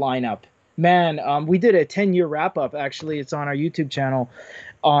 on their lineup. Man, we did a 10-year wrap up. Actually, it's on our YouTube channel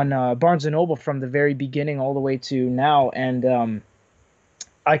on Barnes and Noble from the very beginning all the way to now, and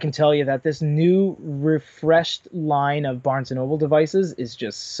I can tell you that this new refreshed line of Barnes and Noble devices is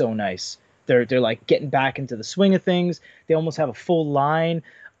just so nice. They're like getting back into the swing of things. They almost have a full line.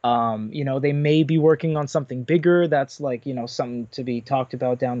 They may be working on something bigger. That's like, something to be talked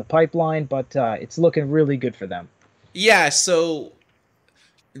about down the pipeline, but it's looking really good for them. Yeah, so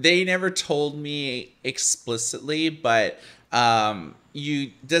they never told me explicitly, but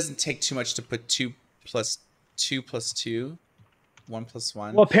you doesn't take too much to put two plus two, 1 plus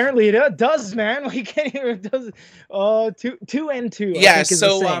 1. Well, apparently it does, man. We can't even it does. Two and two, I Yeah, think is the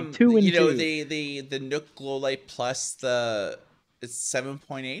so same. Two you and know, two. the Nook Glow Light Plus, the it's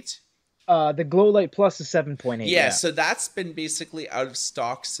 7.8. The Glow Light Plus is 7.8. Yeah, Yeah. so that's been basically out of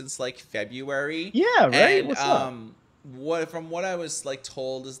stock since like February. Yeah. Right. And What's up? what from what I was like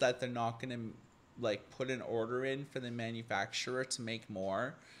told is that they're not going to like put an order in for the manufacturer to make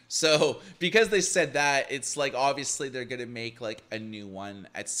more. So, because they said that, it's like obviously they're going to make like a new one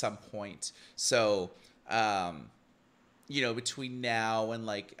at some point. So, um between now and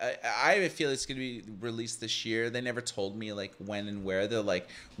like I have a feeling it's going to be released this year. They never told me like when and where. They're like,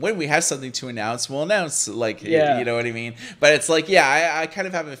 when we have something to announce, we'll announce, like, Yeah. you know what I mean? But it's like, yeah, I kind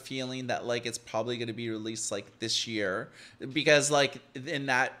of have a feeling that like it's probably going to be released like this year, because like in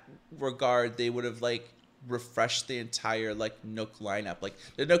that regard they would have like refreshed the entire like Nook lineup. Like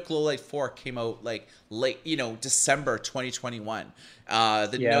the Nook Glow Light 4 came out like late, December 2021.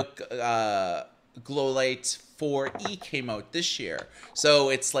 The Yeah. Nook Glowlight 4E came out this year. So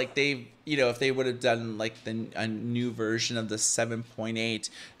it's like they've, if they would have done like a new version of the 7.8,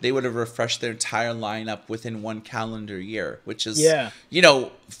 they would have refreshed their entire lineup within one calendar year, which is, Yeah.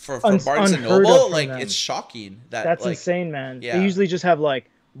 for Barnes and Unheard of Noble, from like them. it's shocking that That's like, insane, man. They yeah. usually just have like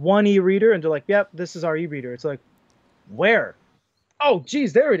one e-reader and they're like, yep, this is our e-reader. It's like, where? Oh,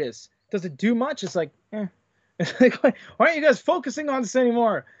 geez, there it is. Does it do much? It's like, eh. It's like, why aren't you guys focusing on this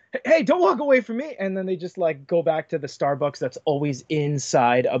anymore? Hey, don't walk away from me. And then they just like go back to the Starbucks that's always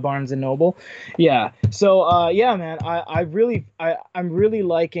inside a Barnes and Noble. Yeah. So yeah, man, I'm really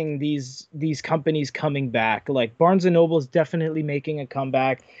liking these companies coming back. Like Barnes and Noble is definitely making a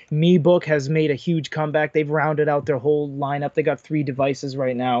comeback. MeBook has made a huge comeback. They've rounded out their whole lineup. They got 3 devices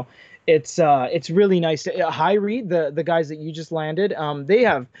right now. It's really nice. High Read, the guys that you just landed, they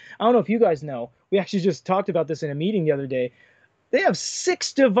have, I don't know if you guys know, we actually just talked about this in a meeting the other day. They have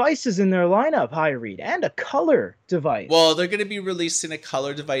 6 devices in their lineup, High Read, and a color device. Well, they're going to be releasing a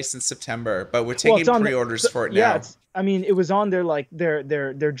color device in September, but we're taking pre-orders for it now. I mean, it was on their like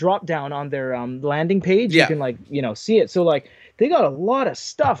their drop down on their landing page. Yeah. You can like see it. So like they got a lot of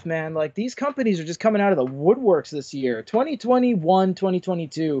stuff, man. Like these companies are just coming out of the woodworks this year. 2021,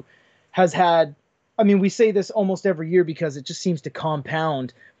 2022 has had. I mean, we say this almost every year because it just seems to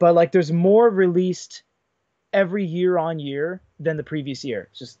compound. But like, there's more released every year on year than the previous year.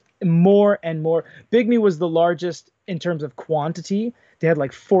 It's just more and more. Bigme was the largest in terms of quantity. They had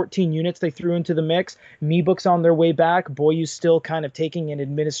like 14 units they threw into the mix. MeBook's on their way back. Boyu's still kind of taking an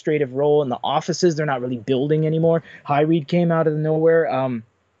administrative role in the offices. They're not really building anymore. High Read came out of nowhere.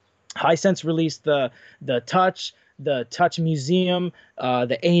 Hisense released the Touch Museum,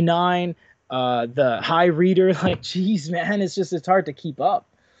 the A9, the High Reader. Like, geez, man, it's hard to keep up.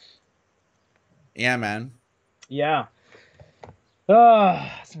 Yeah, man. Yeah.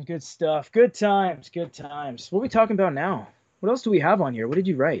 Some good stuff. Good times. Good times. What are we talking about now? What else do we have on here? What did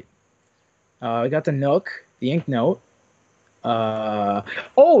you write? We got the Nook, the Ink Note.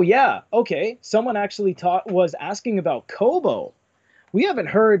 Oh yeah. Okay. Someone actually was asking about Kobo. We haven't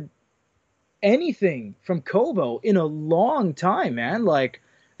heard anything from Kobo in a long time, man. Like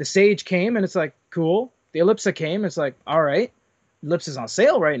the Sage came and it's like, cool. The Ellipsa came. It's like, all right. Ellipsa's on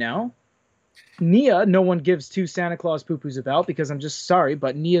sale right now. Nia, no one gives 2 Santa Claus poo-poos about because I'm just sorry,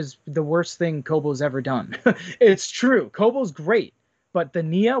 but Nia's the worst thing Kobo's ever done. It's true. Kobo's great, but the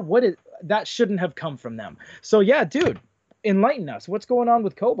Nia, that shouldn't have come from them. So yeah, dude, enlighten us. What's going on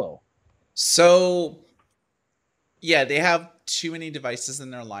with Kobo? So yeah, they have too many devices in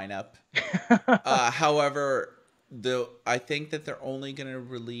their lineup. However, I think that they're only going to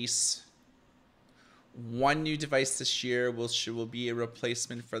release one new device this year, which will be a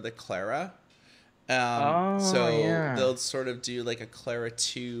replacement for the Clara. They'll sort of do like a Clara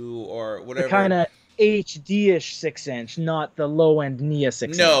 2 or whatever. The kind of HD-ish 6-inch, not the low-end Nia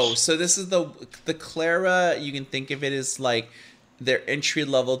 6-inch. No, so this is the Clara. You can think of it as like their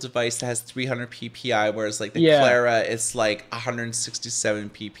entry-level device that has 300 PPI, whereas like the Clara is like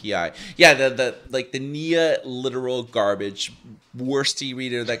 167 PPI. Yeah, the Nia literal garbage, worst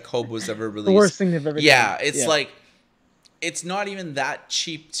e-reader that Kobo's ever released. The worst thing they've ever done. Yeah, it's like. It's not even that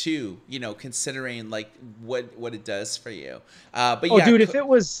cheap too, considering like what it does for you. But yeah, dude, if it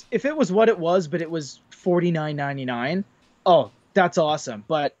was what it was, but it was $49.99, oh, that's awesome.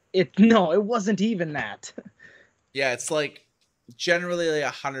 But it wasn't even that. Yeah, it's like generally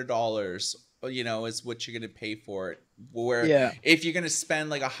like $100, is what you're gonna pay for it. Where if you're gonna spend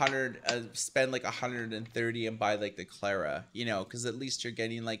like $130 and buy like the Clara, because at least you're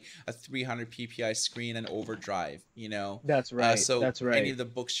getting like a 300 PPI screen and overdrive, That's right. That's right. Any of the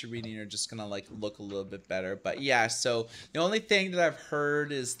books you're reading are just gonna like look a little bit better. But yeah, so the only thing that I've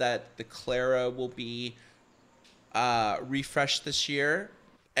heard is that the Clara will be refreshed this year.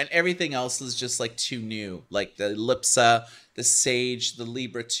 And everything else is just like too new. Like the Ellipsa, the Sage, the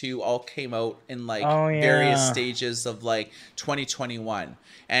Libra 2 all came out in like various stages of like 2021.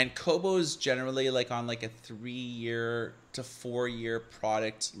 And Kobo is generally like on like a 3-year to 4-year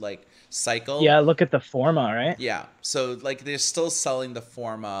product like cycle. Yeah, look at the Forma, right? Yeah. So like they're still selling the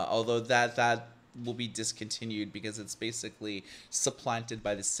Forma, although that will be discontinued because it's basically supplanted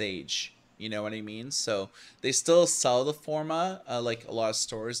by the Sage. You know what I mean? So they still sell the Forma, like a lot of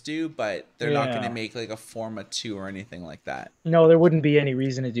stores do, but they're not going to make like a Forma 2 or anything like that. No, there wouldn't be any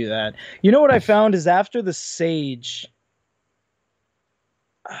reason to do that. You know what I found is after the Sage,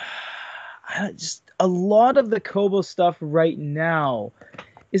 just a lot of the Kobo stuff right now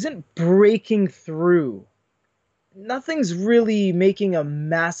isn't breaking through. Nothing's really making a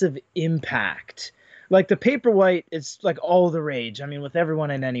massive impact. like the Paperwhite is like all the rage. I mean, with everyone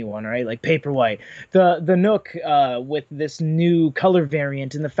and anyone, right? Like Paperwhite, the Nook, with this new color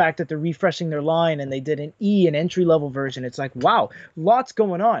variant, and the fact that they're refreshing their line and they did an entry level version. It's like, wow, lots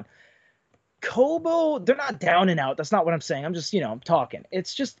going on. Kobo, they're not down and out. That's not what I'm saying. I'm just, I'm talking.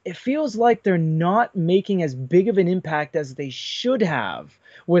 It's just, it feels like they're not making as big of an impact as they should have.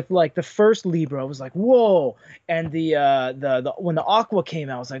 With like the first Libra, I was like, whoa. And the when the Aqua came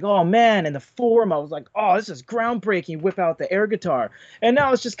out, I was like, oh man. And the Form, I was like, oh, this is groundbreaking. Whip out the air guitar. And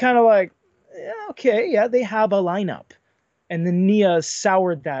now it's just kind of like, yeah, okay, yeah, they have a lineup. And the Nia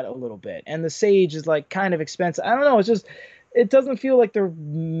soured that a little bit. And the Sage is like kind of expensive. I don't know. It's just, it doesn't feel like they're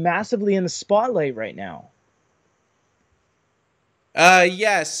massively in the spotlight right now.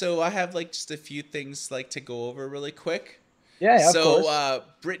 Yeah, so I have like just a few things like to go over really quick. Yeah, yeah, of So, course.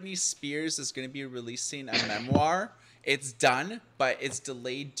 Britney Spears is going to be releasing a memoir. It's done, but it's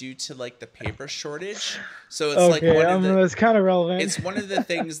delayed due to like the paper shortage. So it's like Okay, that's kind of relevant. it's one of the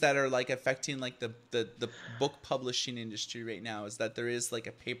things that are like affecting like the book publishing industry right now is that there is like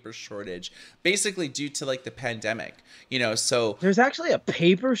a paper shortage, basically due to like the pandemic. So There's actually a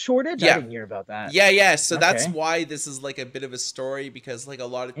paper shortage? I yeah, didn't hear about that. yeah. So that's Okay, why this is like a bit of a story because like a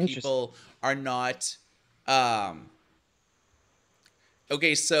lot of interesting. people are not. Um,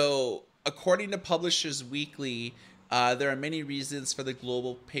 Okay, so according to Publishers Weekly, there are many reasons for the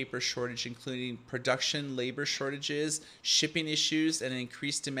global paper shortage, including production labor shortages, shipping issues, and an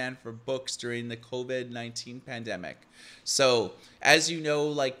increased demand for books during the COVID-19 pandemic. So, as you know,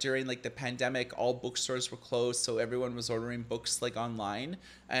 like during like the pandemic, all bookstores were closed, so everyone was ordering books like online,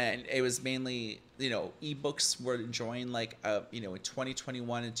 and it was mainly ebooks were enjoying like in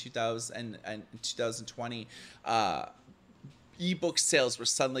 2021 and 2000 and 2020 ebook sales were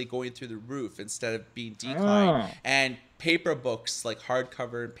suddenly going through the roof instead of being declined, Oh, and paper books like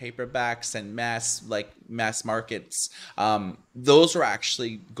hardcover and paperbacks and mass markets, those were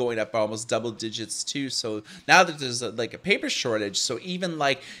actually going up almost double digits too. So now that there's like a paper shortage, so even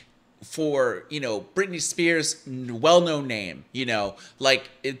like for Britney Spears, well-known name, like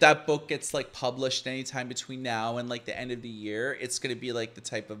if that book gets like published anytime between now and like the end of the year, it's going to be like the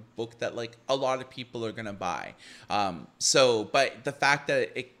type of book that like a lot of people are going to buy. But the fact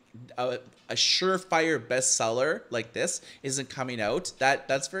that a surefire bestseller like this isn't coming out,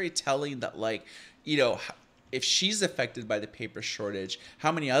 that's very telling that like you know if she's affected by the paper shortage,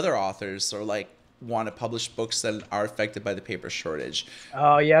 how many other authors are like want to publish books that are affected by the paper shortage?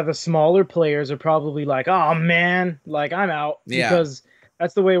 oh yeah, the smaller players are probably like, oh man, like I'm out Yeah. because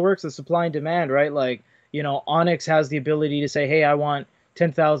that's the way it works, the supply and demand, right? Like, Onyx has the ability to say, hey, I want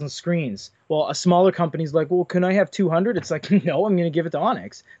 10,000 screens. Well, a smaller company's like, well, can I have 200? It's like, no, I'm going to give it to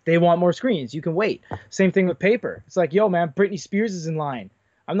Onyx. They want more screens. You can wait. Same thing with paper. It's like, yo, man, Britney Spears is in line.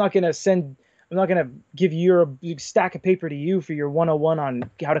 I'm not going to send, I'm not going to give your stack of paper to you for your 101 on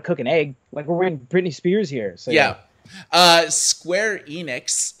how to cook an egg. Like, we're waiting Britney Spears here. So, yeah. Yeah. Square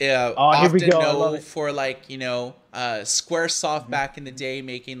Enix, Oh, here we often go. I love known it. for like Squaresoft Mhm. back in the day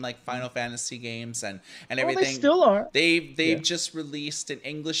making like Final Fantasy games and Oh, they everything. still are. They've Yeah. just released an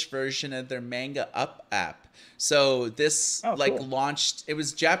English version of their Manga Up app. So this Oh, like cool. launched. It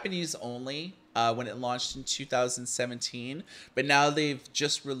was Japanese only. When it launched in 2017, but now they've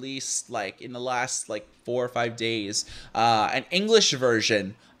just released like in the last like 4 or 5 days an English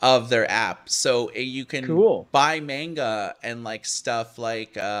version of their app, so you can Cool. buy manga and like stuff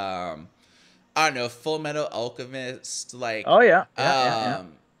like I don't know, Full Metal Alchemist, like Oh yeah, yeah, yeah, yeah.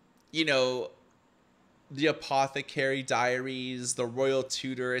 um, you know, the Apothecary Diaries, the Royal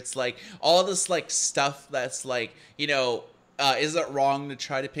Tutor. It's like all this like stuff that's like is it wrong to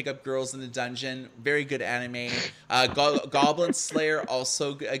try to pick up girls in the dungeon? Very good anime. Goblin Slayer,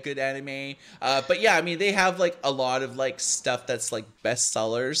 also a good anime. But yeah, I mean they have like a lot of like stuff that's like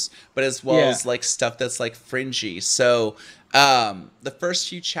bestsellers, but as well Yeah. as like stuff that's like fringy. So the first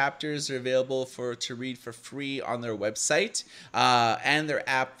few chapters are available for to read for free on their website and their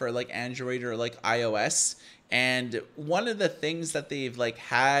app for like Android or like iOS. And one of the things that they've like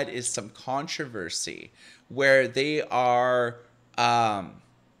had is some controversy where um,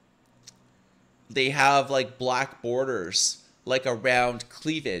 they have like black borders like around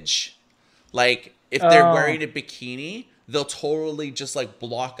cleavage. Like if they're Oh, wearing a bikini, they'll totally just like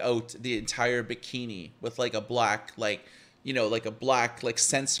block out the entire bikini with like a black like a black like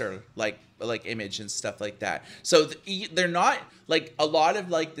sensor like image and stuff like that. So they're not like a lot of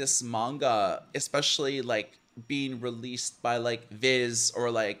like this manga, especially like being released by like Viz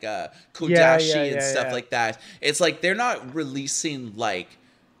or like yeah, yeah, Kodashi and yeah, stuff yeah. like that. It's like they're not releasing like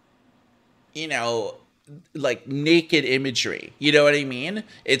you know like naked imagery. You know what I mean?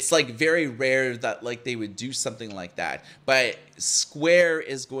 It's like very rare that like they would do something like that. But Square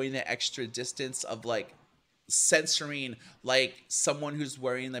is going the extra distance of like censoring like someone who's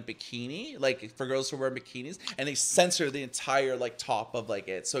wearing a bikini, like for girls who wear bikinis, and they censor the entire like top of like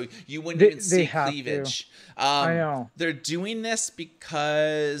it, so you wouldn't even They see have to. cleavage. I know. They're doing this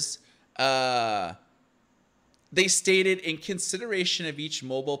because they stated, in consideration of each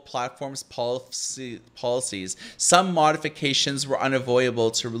mobile platform's policies, some modifications were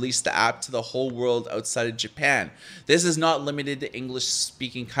unavoidable to release the app to the whole world outside of Japan. This is not limited to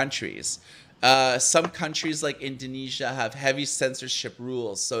English-speaking countries. Some countries like Indonesia have heavy censorship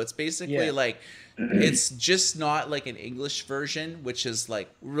rules, so it's basically Yeah. like it's just not like an English version, which is like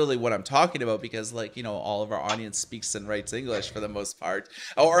really what I'm talking about, because like, you know, all of our audience speaks and writes English for the most part,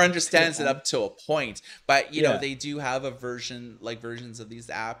 or understands it up to a point. But you know, Yeah. they do have a version, like versions of these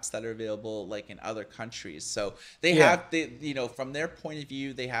apps that are available like in other countries. So they Yeah. have, they, you know, from their point of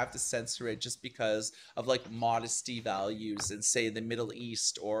view, they have to censor it just because of like modesty values in say the Middle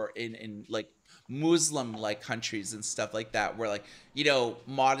East, or in like Muslim like countries and stuff like that, where like, you know,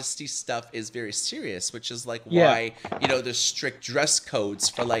 modesty stuff is very serious, which is like Yeah. why, you know, there's strict dress codes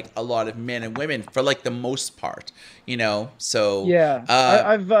for like a lot of men and women for like the most part, you know. So Yeah,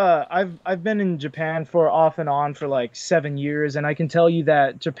 I've been in Japan for off and on for like 7 years, and I can tell you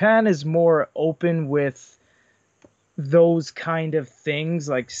that Japan is more open with those kind of things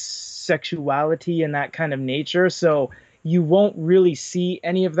like sexuality and that kind of nature. So you won't really see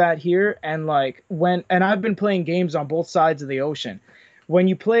any of that here. And like when, and I've been playing games on both sides of the ocean. When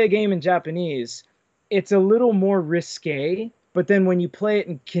you play a game in Japanese, it's a little more risque. But then when you play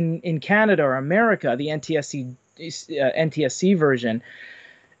it in Canada or America, the NTSC version,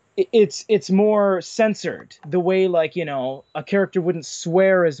 it's more censored, the way, like, you know, a character wouldn't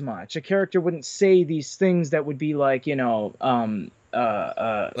swear as much, a character wouldn't say these things that would be like, you know,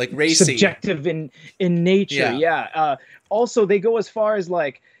 like racy. subjective in nature. Yeah. Yeah. Also they go as far as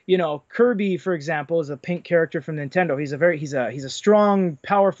like, you know, Kirby, for example, is a pink character from Nintendo. He's a strong,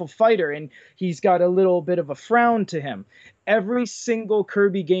 powerful fighter, and he's got a little bit of a frown to him. Every single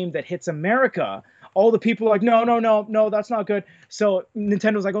Kirby game that hits America, all the people are like, no, no, no, no, that's not good. So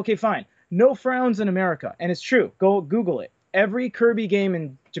Nintendo's like, okay, fine, no frowns in America, and it's true. Go Google it. Every Kirby game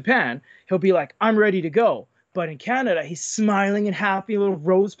in Japan, he'll be like, I'm ready to go. But in Canada, he's smiling and happy, little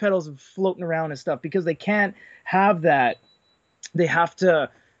rose petals floating around and stuff, because they can't have that. They have to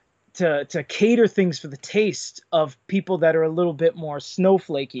cater things for the taste of people that are a little bit more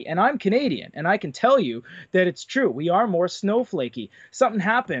snowflakey. And I'm Canadian, and I can tell you that it's true. We are more snowflakey. Something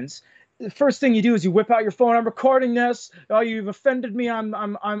happens, the first thing you do is you whip out your phone. I'm recording this. Oh, you've offended me.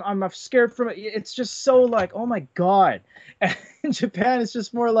 I'm scared from it. It's just so like, oh my god. And in Japan, it's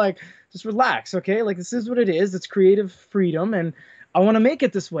just more like, just relax, okay? Like, this is what it is. It's creative freedom, and I want to make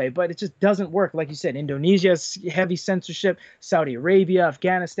it this way, but it just doesn't work. Like you said, Indonesia has heavy censorship. Saudi Arabia,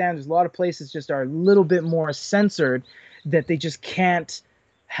 Afghanistan, there's a lot of places just are a little bit more censored, that they just can't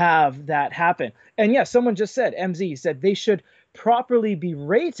have that happen. And yeah, someone just said, MZ said they should properly be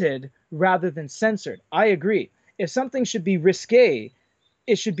rated rather than censored. I agree. If something should be risque,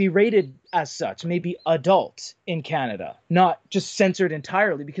 it should be rated as such, maybe adult in Canada, not just censored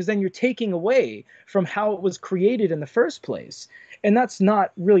entirely, because then you're taking away from how it was created in the first place. And that's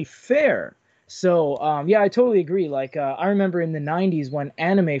not really fair. So, yeah, I totally agree. Like, I remember in the 90s when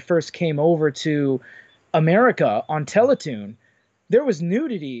anime first came over to America on Teletoon, there was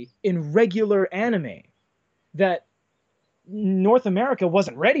nudity in regular anime that North America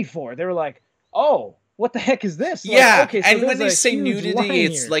wasn't ready for. They were like, "Oh, what the heck is this?" Like, Yeah, okay, so and when there's they a say huge line nudity,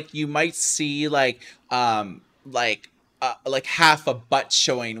 it's here. like you might see like half a butt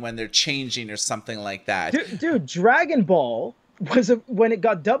showing when they're changing or something like that. Dude, Dragon Ball when it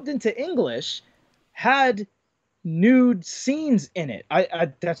got dubbed into English, had nude scenes in it.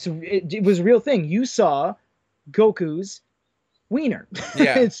 It was a real thing. You saw Goku's wiener.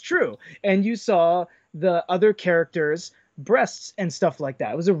 Yeah. It's true. And you saw the other characters' breasts and stuff like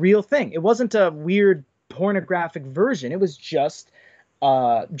that. It was a real thing. It wasn't a weird pornographic version. It was just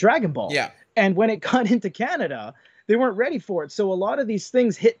Dragon Ball. Yeah. And when it got into Canada, they weren't ready for it. So a lot of these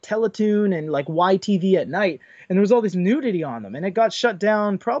things hit Teletoon and like YTV at night, and there was all this nudity on them. And it got shut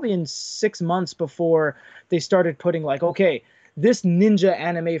down probably in 6 months before they started putting like, okay, this ninja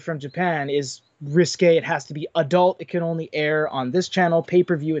anime from Japan is risque. It has to be adult. It can only air on this channel,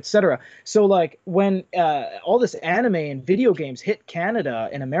 pay-per-view, etc. So like when all this anime and video games hit Canada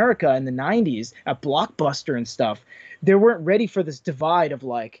and America in the 90s at Blockbuster and stuff, they weren't ready for this divide of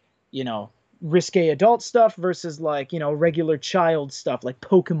like, you know, risque adult stuff versus like, regular child stuff like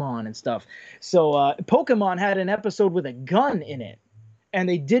Pokemon and stuff. So Pokemon had an episode with a gun in it, and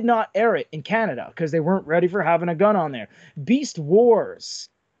they did not air it in Canada because they weren't ready for having a gun on there. Beast Wars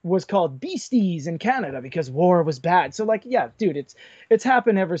was called Beasties in Canada because war was bad. So like, yeah, dude, it's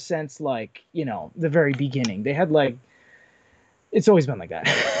happened ever since, like, the very beginning. They had like, it's always been like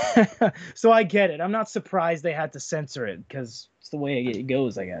that. So I get it. I'm not surprised they had to censor it because it's the way it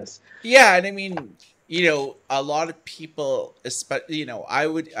goes, I guess. Yeah, and I mean, a lot of people, especially, I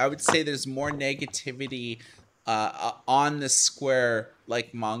would say there's more negativity on the Square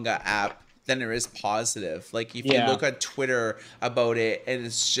like manga app than there is positive. Like if you Yeah. look on Twitter about it, and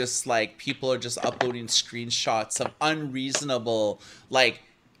it's just like people are just uploading screenshots of unreasonable, like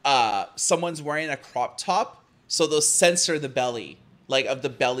someone's wearing a crop top, so they'll censor the belly, like of the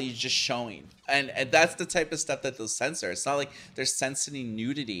belly just showing. And that's the type of stuff that they'll censor. It's not like they're censoring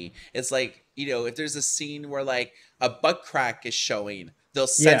nudity. It's like, if there's a scene where like a butt crack is showing, they'll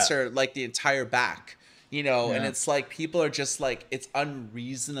Yeah. censor like the entire back, and Yeah. it's like people are just like, it's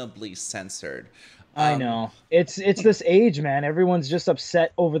unreasonably censored. I know. It's this age, man. Everyone's just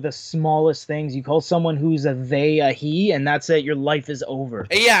upset over the smallest things. You call someone who's a they a he, and that's it. Your life is over.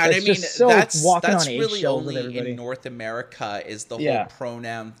 Yeah, and I It's mean, just so that's walking on really eggshells with only everybody. in North America is the whole Yeah.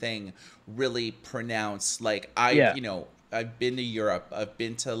 pronoun thing really pronounced. Like Yeah. I've been to Europe. I've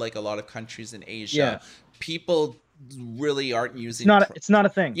been to like a lot of countries in Asia. Yeah. People really aren't using It's not a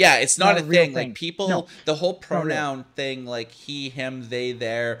thing. yeah, it's not a real thing. Like people, No, the whole not real. pronoun thing, like he, him, they,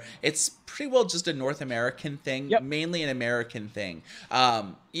 their, it's pretty well just a North American thing, Yep. mainly an American thing.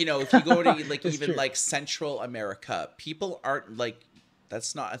 If you go to like That's even true. like Central America, people aren't like,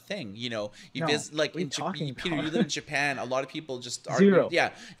 that's not a thing. You No, visit like what are you in talking Peter, you about? live in Japan. A lot of people just aren't. Zero. Yeah,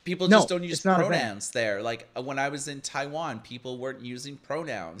 people No, just don't use it's not a thing. pronouns there. Like when I was in Taiwan, people weren't using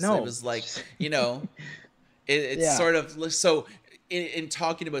pronouns. No. It was like, it's Yeah. sort of so in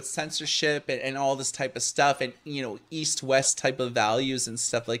talking about censorship and all this type of stuff, and east west type of values and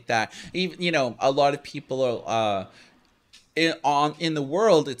stuff like that. Even a lot of people are in the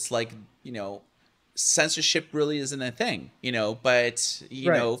world. It's like censorship really isn't a thing, but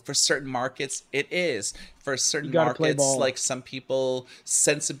Right. for certain markets it is. For certain gotta play markets, ball. like some people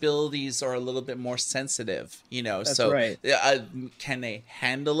sensibilities are a little bit more sensitive, That's so right. can they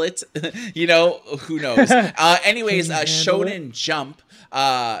handle it? Who knows. Anyways, Can you handle Shonen Jump,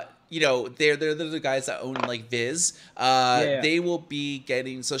 they're the guys that own like Viz. Yeah. They will be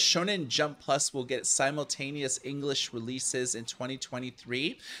getting, so Shonen Jump Plus will get simultaneous English releases in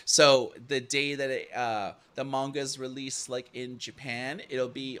 2023. So the day that the manga is released like in Japan, it'll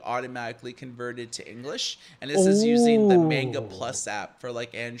be automatically converted to English, and this is using the Manga Ooh. Plus app for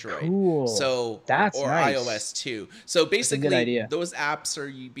like Android. Cool. So That's or nice. iOS too. So basically, idea. those apps are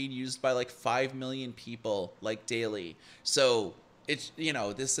being used by like 5 million people like daily. So it's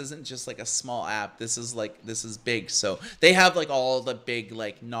this isn't just like a small app. This is big. So they have like all the big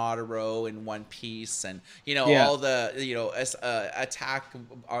like Naruto and One Piece, and Yeah. all the Attack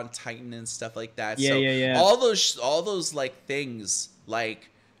on Titan and stuff like that. Yeah, so yeah. all those like things like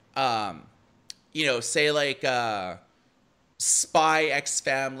say like Spy X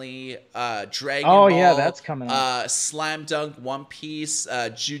Family, Dragon Oh, Ball, yeah, that's coming up. Slam Dunk, One Piece,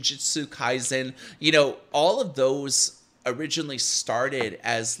 Jujutsu Kaisen. All of those originally started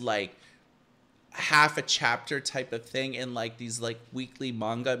as like half a chapter type of thing in like these like weekly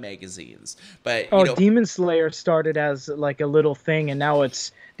manga magazines. But Demon Slayer started as like a little thing, and now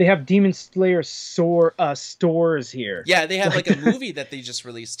they have Demon Slayer stores here. yeah, they have like a movie that they just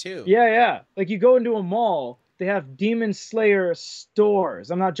released too. Yeah. Like you go into a mall, they have Demon Slayer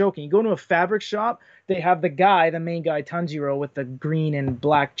stores. I'm not joking. You go into a fabric shop, they have the main guy, Tanjiro, with the green and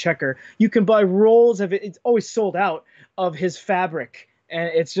black checker. You can buy rolls of it. It's always sold out of his fabric. And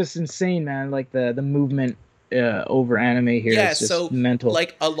it's just insane, man. Like the movement over anime here Yeah, is just so mental.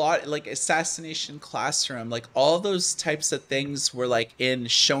 like a lot, like Assassination Classroom, like all those types of things were like in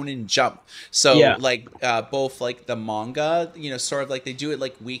Shonen Jump. So Yeah. like both like the manga, sort of like they do it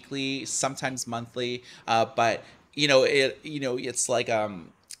like weekly, sometimes monthly, but it's like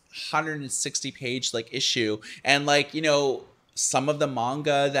 160 page like issue, and like some of the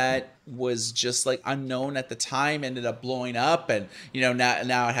manga that was just like unknown at the time ended up blowing up, and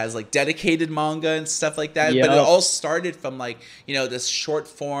now it has like dedicated manga and stuff like that. But it Yep. all started from like this short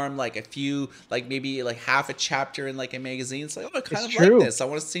form, like a few, like maybe like half a chapter in like a magazine. It's like, oh, I kind It's of like true. this, I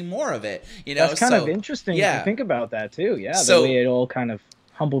want to see more of it. That's kind So, of interesting yeah. to think about that too. Yeah, So- the way it all kind of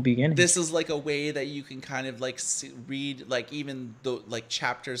humble this beginnings. is like a way that you can kind of like read like even the like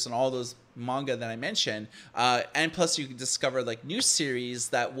chapters and all those manga that I mentioned, and plus you can discover like new series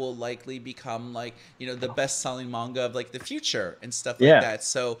that will likely become like the best selling manga of like the future and stuff like Yeah. that.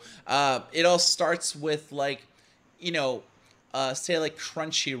 So it all starts with like you know say like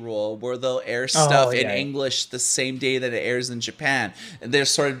Crunchyroll, where they'll air Oh stuff in yeah. English the same day that it airs in Japan, and they're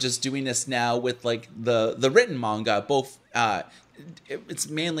sort of just doing this now with like the written manga, both. It's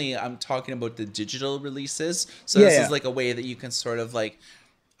mainly I'm talking about the digital releases. So Yeah. this is Yeah. like a way that you can sort of like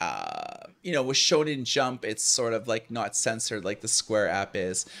with Shonen Jump, it's sort of like not censored like the Square app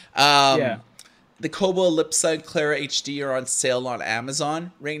is. Yeah. The Kobo Ellipsa and Clara HD are on sale on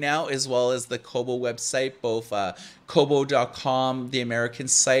Amazon right now, as well as the Kobo website, both Kobo.com, the American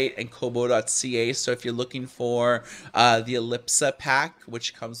site, and Kobo.ca. So if you're looking for the Ellipsa pack,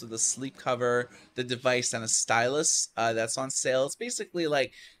 which comes with a sleep cover, the device, and a stylus, that's on sale. It's basically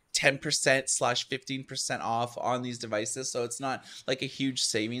like 10% / 15% off on these devices. So it's not like a huge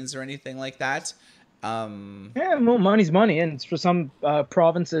savings or anything like that. Um, Yeah, well, money's money, and for some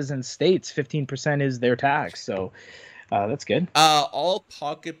provinces and states, 15% is their tax. So that's good. all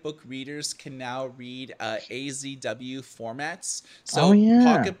pocketbook readers can now read AZW formats. Oh So yeah,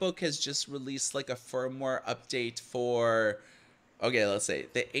 Pocketbook has just released like a firmware update for, okay, let's say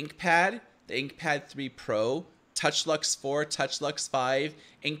the InkPad 3 Pro, TouchLux 4, TouchLux 5,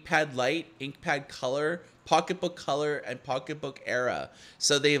 InkPad Lite, InkPad Color, Pocketbook Color, and Pocketbook Era.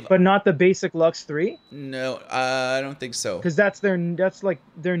 So they've but not the basic Lux 3, no, I don't think so. because that's like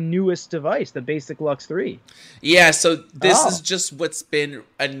their newest device, the basic Lux 3. Yeah, so this is Oh, just what's been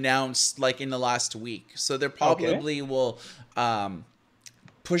announced like in the last week. So they okay. probably will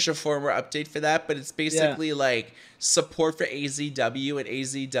push a firmware update for that, but it's Yeah, basically like support for AZW and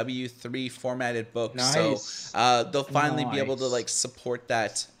AZW3 formatted books. So nice, they'll finally be able to nice, like support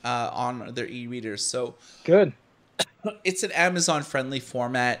that on their e-readers. So good. it's an Amazon friendly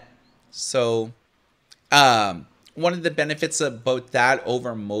format. So one of the benefits about that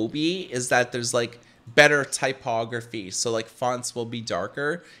over Mobi is that there's like better typography. So like fonts will be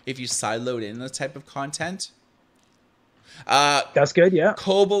darker if you sideload in the type of content. Uh, That's good. Yeah.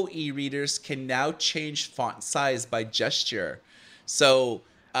 Kobo e-readers can now change font size by gesture. So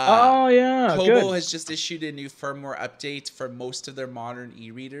Oh yeah, Kobo good. has just issued a new firmware update for most of their modern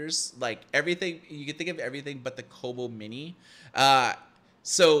e-readers. Like everything, you can think of everything but the Kobo Mini. Uh,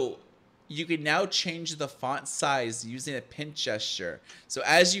 so you can now change the font size using a pinch gesture. So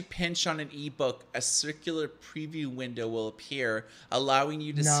as you pinch on an ebook, a circular preview window will appear, allowing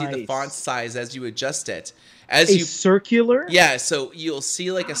you to see the font Nice. size as you adjust it. As A you circular. Yeah, so you'll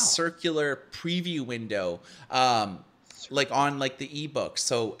see like a Wow. circular preview window, like on like the ebook.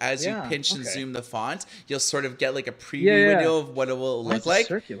 So as you Yeah. pinch and Okay. zoom the font, you'll sort of get like a Yeah. preview Yeah. window of what it will Why look is it like.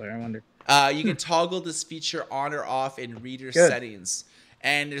 circular? I wonder. You Hmm. can toggle this feature on or off in reader Good. settings.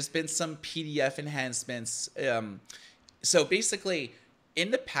 And there's been some PDF enhancements. So basically,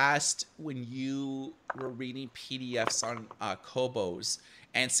 in the past, when you were reading PDFs on Kobos,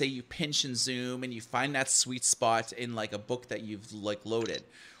 and say you pinch and zoom and you find that sweet spot in like a book that you've like loaded,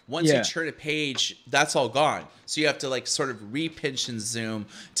 once you Yeah. turn a page, that's all gone. So you have to like sort of re-pinch and zoom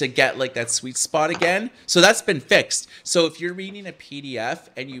to get like that sweet spot again. So that's been fixed. So if you're reading a PDF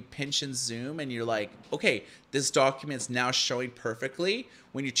and you pinch and zoom and you're like, okay, this document's now showing perfectly,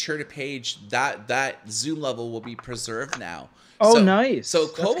 when you turn a page, that zoom level will be preserved now. Oh, So nice.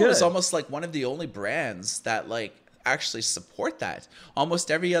 That's Kobo is good. almost like one of the only brands that like actually support that.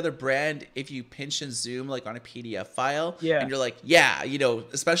 Almost every other brand, if you pinch and zoom like on a PDF file, and Yeah. you're like, yeah,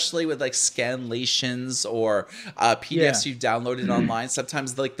 especially with like scanlations or Yeah. PDFs you've downloaded online,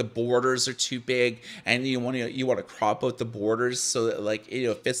 sometimes like the borders are too big, and you want to crop out the borders so that like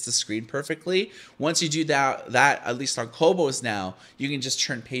it fits the screen perfectly. Once you do that at least on Kobos now, you can just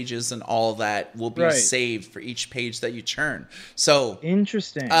turn pages, and all that will be Right. saved for each page that you turn. So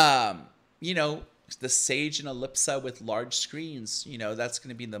Interesting. um, you know, the Sage and Ellipsa with large screens, that's going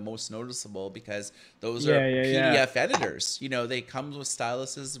to be the most noticeable because those are Yeah. Yeah. Yeah. PDF editors. They come with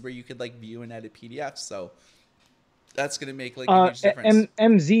styluses where you could like view and edit PDFs. So that's going to make like a huge difference.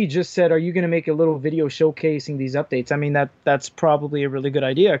 MZ just said, "Are you going to make a little video showcasing these updates?" I mean, that's probably a really good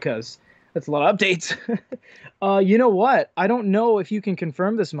idea because that's a lot of updates. You know what? I don't know if you can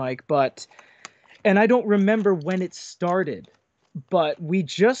confirm this, Mike, but and I don't remember when it started, but we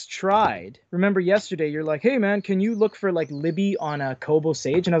just tried. Remember yesterday, you're like, "Hey man, can you look for like Libby on a Kobo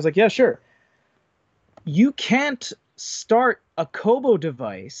Sage?" And I was like, "Yeah, sure." You can't start a Kobo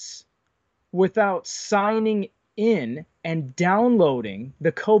device without signing in and downloading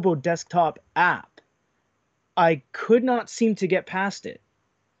the Kobo desktop app. I could not seem to get past it.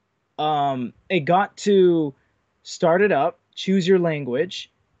 It got to start it up, choose your language,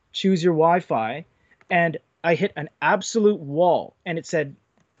 choose your Wi-Fi, and I hit an absolute wall, and it said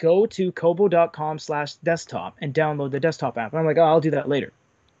go to kobo.com/desktop and download the desktop app. And I'm like, oh, I'll do that later.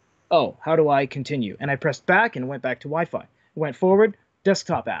 Oh, how do I continue? And I pressed back and went back to Wi-Fi. Went forward,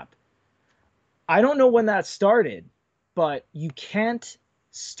 desktop app. I don't know when that started, but you can't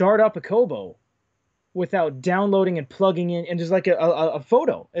start up a Kobo without downloading and plugging in. And there's like a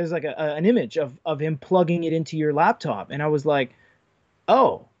photo. There's like an image of him plugging it into your laptop. And I was like,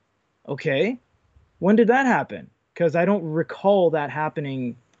 oh, okay. When did that happen? Because I don't recall that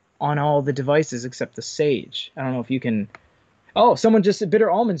happening on all the devices except the Sage. I don't know if you can. Oh, someone just Bitter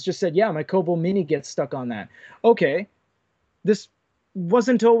Almonds just said, yeah, my Kobo Mini gets stuck on that. Okay, this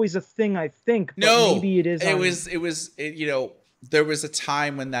wasn't always a thing, I think, but No, maybe it is it on. was you know, there was a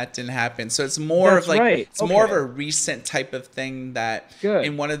time when that didn't happen. So it's more of That's like right. it's more of Okay, a recent type of thing that good.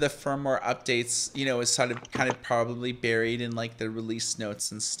 in one of the firmware updates, you know, is sort of kind of probably buried in like the release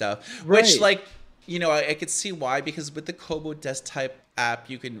notes and stuff. Which Right. like, you know, I could see why, because with the Kobo desktop app,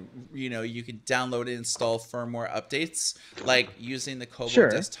 you can, you know, you can download and install firmware updates like using the Kobo Sure.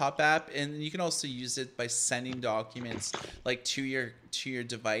 desktop app, and you can also use it by sending documents like to your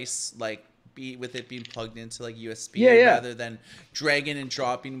device, like be with it being plugged into like Yeah, USB yeah. rather than dragging and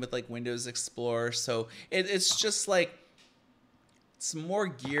dropping with like Windows Explorer. So it's just like it's more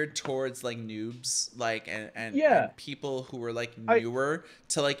geared towards like noobs, like Yeah. and people who are like I newer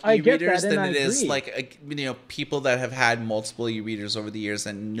to like I get that e-readers and than I it is agree. like you know, people that have had multiple e-readers over the years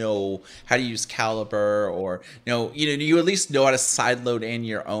and know how to use Caliber, or you know, you at least know how to sideload in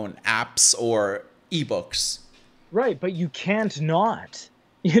your own apps or ebooks. Right, but you can't not.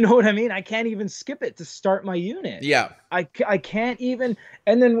 You know what I mean? I can't even skip it to start my unit. Yeah. I can't even.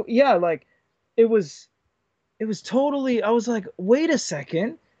 And then yeah, like it was it was totally. I was like, wait a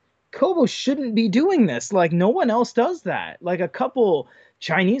second, Kobo shouldn't be doing this. Like no one else does that. Like a couple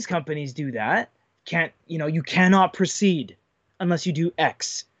Chinese companies do that. Can't, you cannot proceed unless you do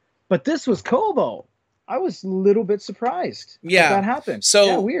X. But this was Kobo. I was a little bit surprised that Yeah. that happened. Yeah,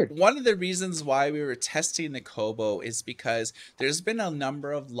 So weird. one of the reasons why we were testing the Kobo is because there's been a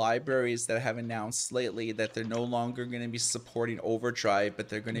number of libraries that have announced lately that they're no longer going to be supporting Overdrive, but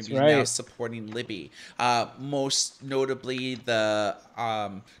they're going to That's be now right. supporting Libby. Most notably, the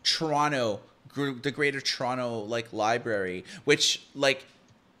the Greater Toronto like library, which like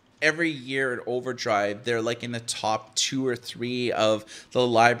every year at Overdrive, they're like in the top two or three of the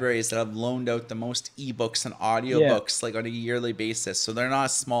libraries that have loaned out the most ebooks and Yeah. audiobooks like on a yearly basis. So they're not a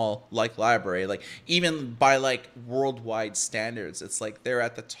small like library. Like even by like worldwide standards, it's like they're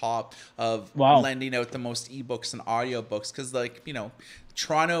at the top of Wow. lending out the most ebooks and audiobooks, because like, you know,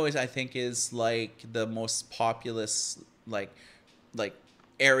 Toronto is, I think, is like the most populous like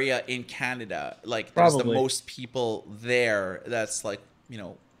area in Canada. Like there's the Probably. most people there. That's like, you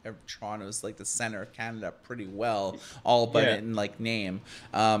know, Toronto's like the center of Canada pretty well, all but Yeah. in like name.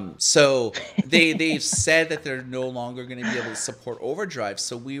 So they've said that they're no longer going to be able to support Overdrive.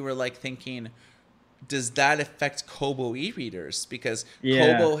 So we were like thinking, does that affect Kobo e-readers? Because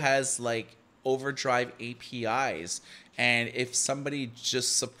Yeah. Kobo has like Overdrive APIs. And if somebody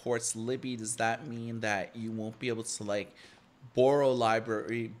just supports Libby, does that mean that you won't be able to like borrow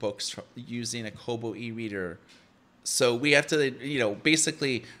library books from using a Kobo e-reader? So we have to, you know,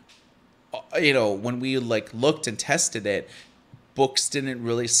 basically, you know, when we like looked and tested it, books didn't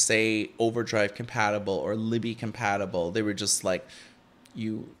really say Overdrive compatible or Libby compatible. They were just like,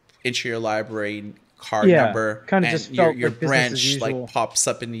 you enter your library card Yeah. number Kind of and just your felt your like business as branch like usual. pops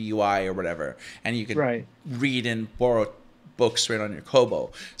up in the UI or whatever, and you could Right. read and borrow books right on your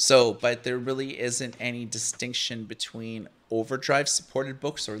Kobo. So, but there really isn't any distinction between Overdrive supported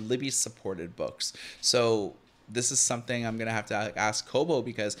books or Libby supported books. So this is something I'm gonna have to ask Kobo,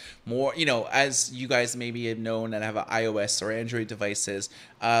 because more, you know, as you guys maybe have known that have iOS or Android devices,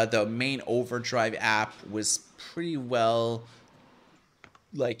 the main Overdrive app was pretty well,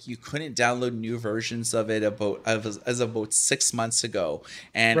 like you couldn't download new versions of it as about 6 months ago,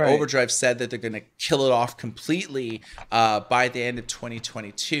 and Right. Overdrive said that they're going to kill it off completely by the end of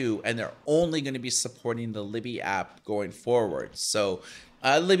 2022, and they're only going to be supporting the Libby app going forward. So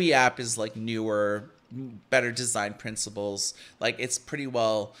Libby app is like newer, better design principles. Like it's pretty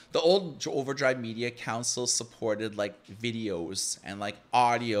well. The old Overdrive Media Council supported like videos and like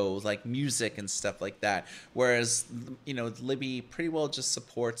audio, like music and stuff like that. Whereas, you know, Libby pretty well just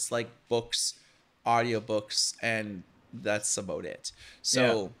supports like books, audiobooks, and that's about it. Yeah.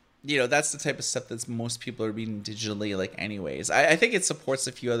 So that's the type of stuff that's most people are reading digitally, like anyways. I think it supports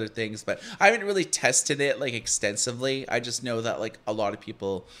a few other things, but I haven't really tested it like extensively. I just know that like a lot of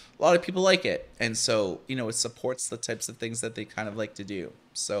people like it, and so it supports the types of things that they kind of like to do.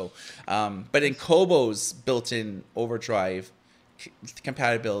 So but in Kobo's built-in overdrive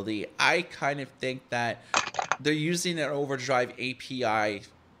compatibility, I kind of think that they're using an overdrive API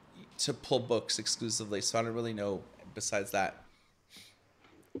to pull books exclusively, so I don't really know besides that.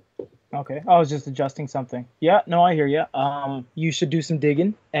 Okay, I was just adjusting something. Yeah, no, I hear you. You should do some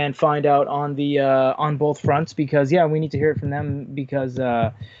digging and find out on the on both fronts, because yeah, we need to hear it from them, because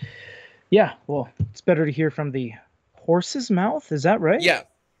yeah, well, it's better to hear from the horse's mouth. Is that right? Yeah.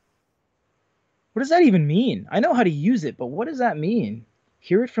 What does that even mean? I know how to use it, but what does that mean?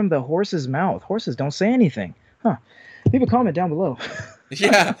 Hear it from the horse's mouth. Horses don't say anything. Huh. Leave a comment down below.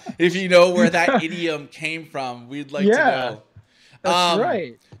 Yeah, if you know where that idiom came from, we'd like to Yeah, know. that's Um,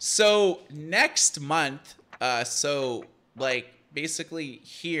 right. so next month, so like basically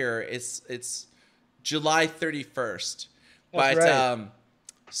here it's July 31st, That's but right.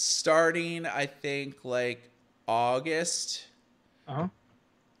 starting I think like August, Uh-huh.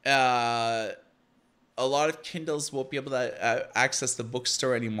 uh, a lot of Kindles won't be able to access the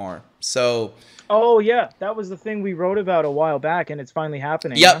bookstore anymore. So Oh yeah, that was the thing we wrote about a while back, and it's finally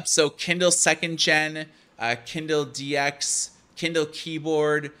happening, huh? yep. So Kindle second gen, Kindle DX, Kindle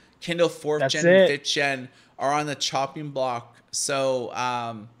keyboard, Kindle fourth That's gen, and it. fifth gen are on the chopping block. So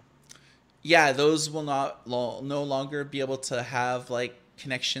yeah, those will no longer be able to have like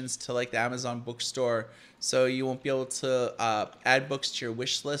connections to like the Amazon bookstore. So you won't be able to add books to your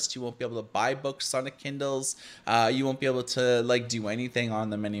wish list. You won't be able to buy books on the Kindles. You won't be able to like do anything on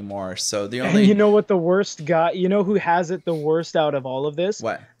them anymore. So the And you only know what the worst guy, you know who has it the worst out of all of this?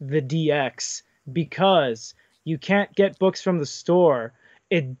 what? The DX. Because you can't get books from the store.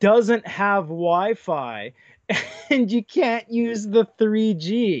 It doesn't have Wi-Fi, and you can't use the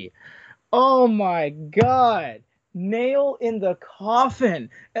 3G. Oh my God. Nail in the coffin.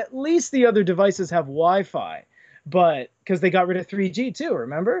 At least the other devices have Wi-Fi, but because they got rid of 3G too,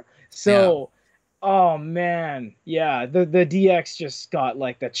 remember? Yeah. So, oh man, yeah, the DX just got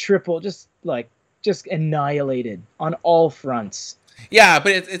like the triple, just annihilated on all fronts. Yeah,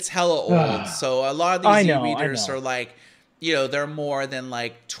 but it's hella old. I So a lot of these know, I e-readers are know. like, they're more than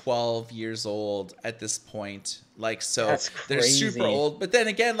like 12 years old at this point. Like, so That's they're super crazy. old. But then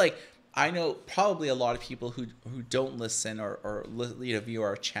again, like, I know probably a lot of people who don't listen view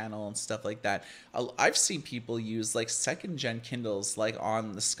our channel and stuff like that. I've seen people use like second gen Kindles like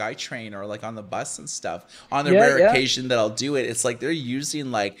on the SkyTrain or like on the bus and stuff. On the Yeah, rare yeah. occasion that I'll do it, it's like they're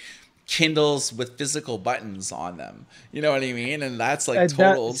using like Kindles with physical buttons on them. You know what I mean? And that's like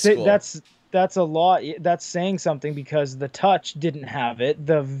total old school. That's a lot. That's saying something, because the Touch didn't have it.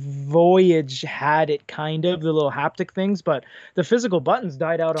 The Voyage had it, kind of, the little haptic things, but the physical buttons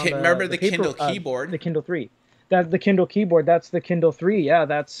died out on Remember the the paper, Kindle keyboard? the Kindle 3. That the Kindle keyboard, that's the Kindle 3. Yeah,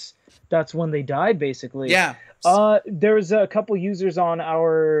 that's when they died basically. Yeah. There's a couple users on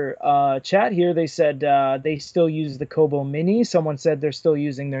our chat here. They said they still use the Kobo Mini. Someone said they're still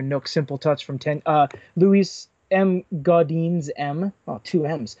using their Nook Simple Touch from 10. Luis M. Godin's M. Oh, two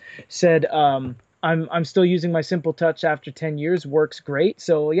M's. Said I'm still using my Simple Touch after 10 years. Works great.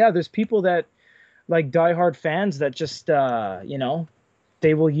 So yeah, there's people that like diehard fans that just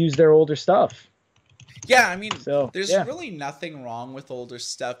they will use their older stuff. Yeah, I mean, So there's yeah, really nothing wrong with older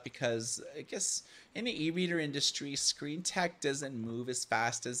stuff because I guess in the e-reader industry, screen tech doesn't move as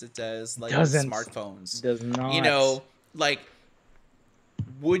fast as it does like with doesn't smartphones. does You not. know, like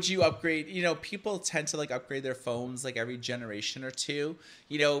would you upgrade, people tend to like upgrade their phones like every generation or two,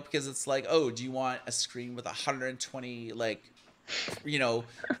 because it's like, oh, do you want a screen with 120 like you know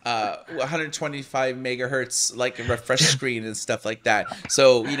 125 megahertz like a refresh screen and stuff like that,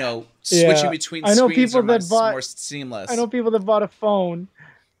 so switching Yeah, between I know screens are people that much bought more I seamless. know people that bought a phone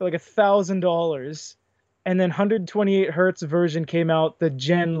for like $1,000, and then 128 hertz version came out the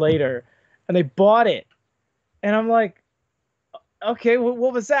gen later, and they bought it, and I'm like, okay, what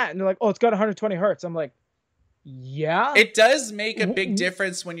was that? And they're like, oh, it's got 120 hertz. I'm like, yeah, It does make a big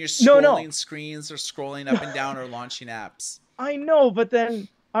difference when you're no, no, scrolling screens or scrolling up and down or launching apps. I know, but then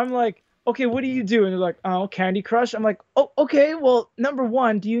I'm like, okay, what do you do? And they're like, oh, Candy Crush. I'm like, oh, okay, well, number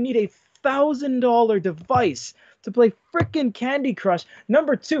one, do you need $1,000 device to play freaking Candy Crush?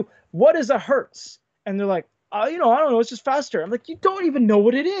 Number two, what is a hertz? And they're like, I don't know, it's just faster. I'm like, you don't even know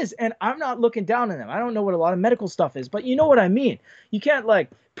what it is. And I'm not looking down on them. I don't know what a lot of medical stuff is, but you know what I mean. You can't like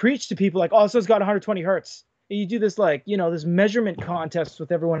preach to people like, oh, so it's got 120 hertz. You do this like, this measurement contest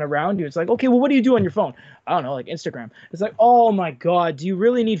with everyone around you. It's like, okay, well, what do you do on your phone? I don't know, like Instagram. It's like, oh my God, do you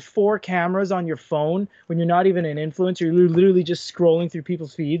really need four cameras on your phone when you're not even an influencer? You're literally just scrolling through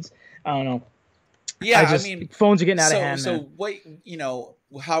people's feeds. I don't know. Yeah, I Phones are getting out of so hand, man. what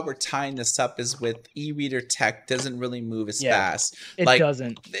how we're tying this up is with e-reader tech doesn't really move as Yeah, fast. it Like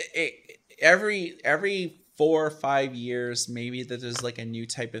doesn't. every 4 or 5 years, maybe that there's like a new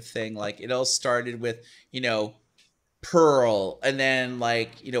type of thing. Like it all started with Pearl, and then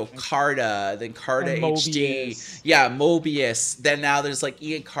like Carta, then Carta And HD, Mobius. yeah, Mobius. Then now there's like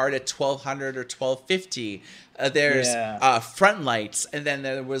Carta 1200 or 1250. There's Yeah. front lights, and then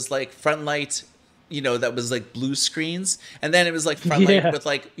there was like front light, that was like blue screens, and then it was like front light Yeah. with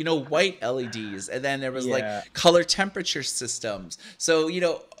like white LEDs, and then there was like Yeah. color temperature systems. So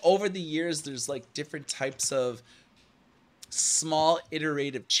over the years, there's like different types of small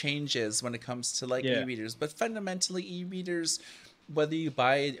iterative changes when it comes to like Yeah. e-readers, but fundamentally e-readers, whether you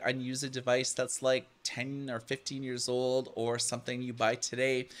buy and use a device that's like 10 or 15 years old or something you buy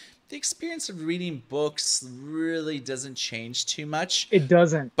today, the experience of reading books really doesn't change too much. It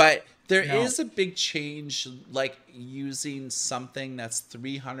doesn't. But there No. is a big change, like using something that's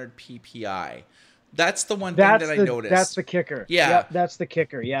 300 ppi. That's the one thing that I That's noticed. the kicker. Yeah. Yep, that's the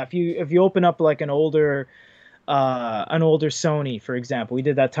kicker. Yeah, if you open up like an older Sony, for example, we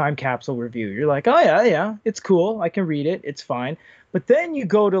did that time capsule review. You're like, oh yeah, yeah, it's cool. I can read it. It's fine. But then you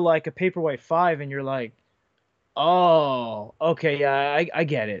go to like a Paperwhite 5 and you're like, oh, okay, yeah, I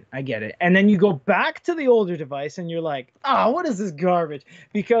get it. I get it. And then you go back to the older device and you're like, what is this garbage?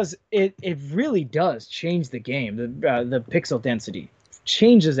 Because it really does change the game. The pixel density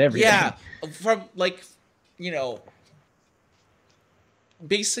changes everything. Yeah. From like, you know,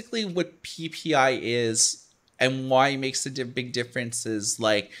 basically what PPI is and why it makes a big difference is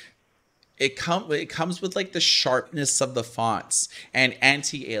like it comes with like the sharpness of the fonts and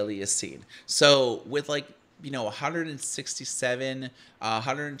anti-aliasing. So with like 167,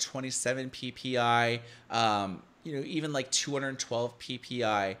 127 PPI, even like 212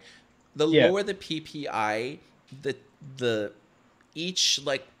 PPI. The Yeah. lower the PPI, the each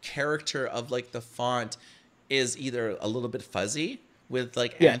like character of like the font is either a little bit fuzzy with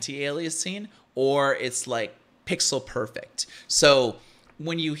like Yeah. anti-aliasing, or it's like pixel perfect. So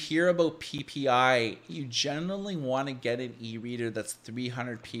when you hear about PPI, you generally want to get an e-reader that's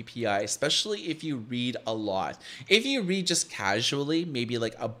 300 PPI, especially if you read a lot. If you read just casually, maybe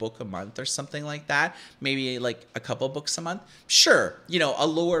like a book a month or something like that, maybe like a couple books a month, sure, a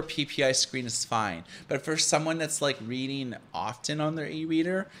lower PPI screen is fine. But for someone that's like reading often on their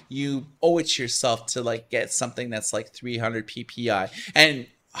e-reader, you owe it to yourself to like get something that's like 300 PPI. And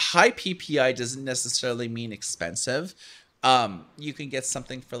high PPI doesn't necessarily mean expensive. You can get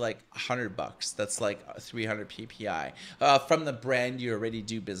something for like $100 that's like 300 PPI from the brand you already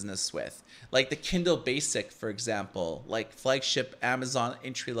do business with, like the Kindle Basic, for example, like flagship Amazon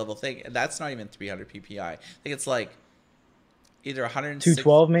entry level thing. That's not even 300 PPI. I think it's like either 106.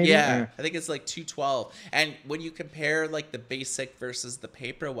 212 maybe. Yeah, Or- I think it's like 212. And when you compare like the Basic versus the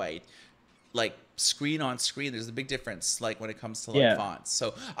Paperwhite, like screen on screen, there's a big difference like when it comes to like Yeah. fonts.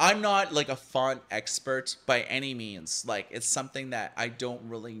 So I'm not like a font expert by any means. Like it's something that I don't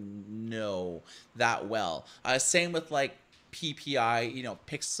really know that well. Same with like PPI,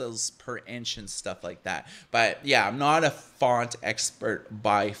 pixels per inch and stuff like that. But yeah, I'm not a font expert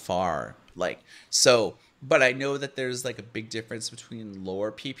by far. Like, so, but I know that there's like a big difference between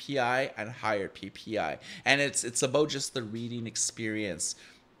lower PPI and higher PPI, and it's about just the reading experience.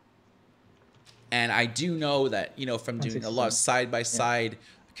 And I do know that, from doing a lot of 167. side by Yeah. side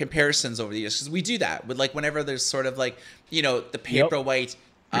comparisons over the years, because we do that with like whenever there's sort of like, the Yep. Paperwhite,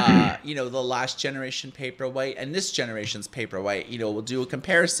 the last generation Paperwhite and this generation's Paperwhite, we'll do a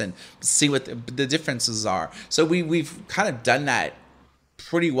comparison, see what the differences are. So we've kind of done that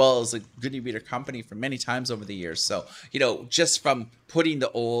pretty well as a good e-reader company for many times over the years. So, just from putting the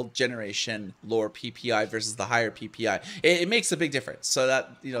old generation lower PPI versus the higher PPI, it makes a big difference. So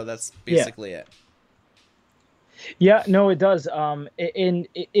that, that's Yeah. basically it. Yeah, no, it does.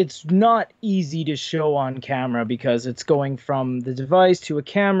 It's not easy to show on camera because it's going from the device to a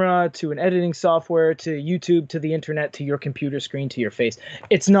camera to an editing software to YouTube to the internet to your computer screen to your face.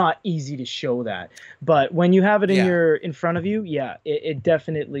 It's not easy to show that. But when you have it Yeah. in front of you, yeah, it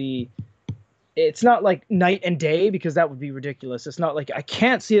definitely. It's not like night and day because that would be ridiculous. It's not like I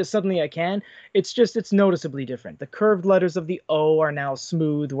can't see it, suddenly I can. It's just it's noticeably different. The curved letters of the O are now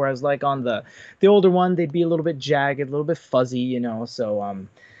smooth, whereas like on the older one they'd be a little bit jagged, a little bit fuzzy. So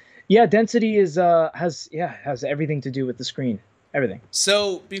yeah, density has everything to do with the screen. everything.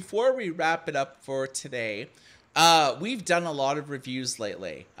 So before we wrap it up for today, we've done a lot of reviews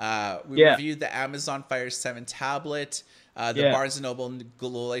lately. We Yeah, reviewed the Amazon Fire 7 tablet, the yeah. Barnes & Noble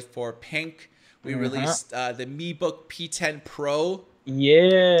Glow Light 4 Pink. We Uh-huh. released the MeBook P10 Pro, the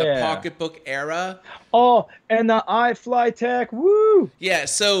Yeah. Pocketbook Era. Oh, and the iFly Tech. Woo! Yeah,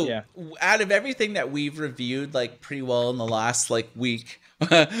 so Yeah. out of everything that we've reviewed like pretty well in the last like week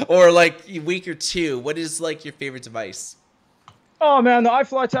or like week or two, what is like your favorite device? Oh man, the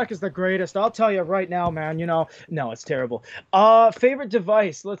iFly Tech is the greatest. I'll tell you right now, man. No, it's terrible. Favorite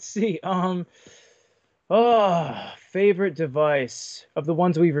device. Let's see. Favorite device of the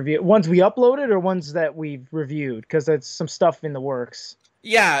ones we've reviewed, ones we uploaded or ones that we've reviewed, because that's some stuff in the works.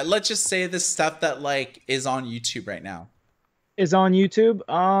 Yeah, let's just say the stuff that like is on YouTube right now. Is on YouTube.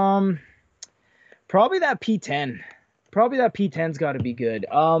 Probably that P10. Probably that P10's got to be good.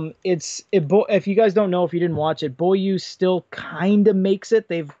 If you guys don't know, if you didn't watch it, Boyu still kind of makes it.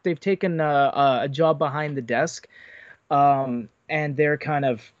 They've taken a job behind the desk, and they're kind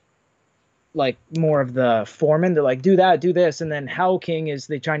of like more of the foreman. They're like, do that, do this, and then Howking is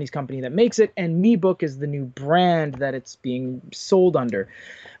the Chinese company that makes it, and MeBook is the new brand that it's being sold under.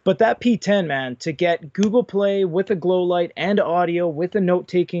 But that P10, man, to get Google Play with a glow light and audio with a note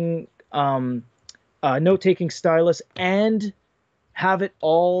taking stylus and have it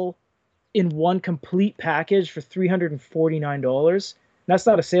all in one complete package for $349. That's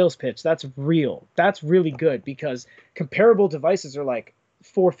not a sales pitch. That's real. That's really good because comparable devices are like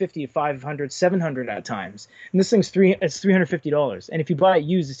 450, 500, 700 at times. And this thing's it's $350. And if you buy it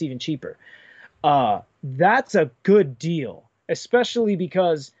used, it's even cheaper. That's a good deal, especially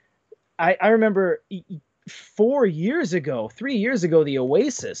because I remember 4 years ago, 3 years ago, the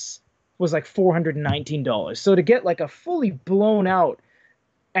Oasis was like $419. So to get like a fully blown out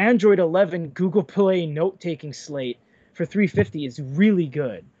Android 11 Google Play note taking slate for 350 is really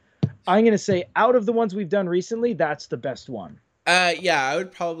good. I'm going to say out of the ones we've done recently, that's the best one. Yeah, I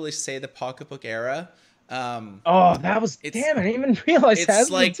would probably say the Pocketbook Era. Oh, that was It's damn! I didn't even realize it's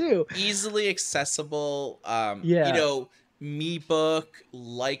Hasby like too. easily accessible. Yeah, MeBook,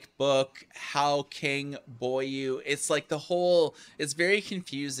 Likebook, Howking, Boyu. It's like the whole. It's very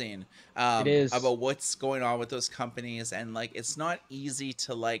confusing it is. about what's going on with those companies, and like it's not easy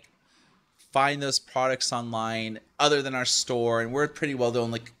to like find those products online other than our store, and we're pretty well the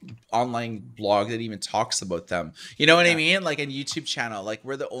only online blog that even talks about them, you know what I Yeah, mean, like a YouTube channel, like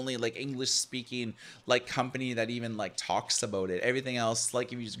we're the only like English speaking like company that even like talks about it. Everything else,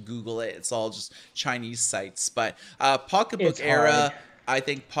 like if you just Google it, it's all just Chinese sites. But Pocketbook it's hard. Era, I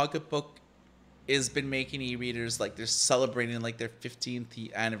think Pocketbook has been making e-readers like they're celebrating like their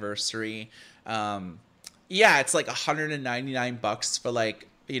 15th anniversary. Yeah, it's like $199 for like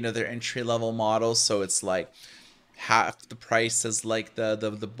their entry level models, so it's like half the price as like the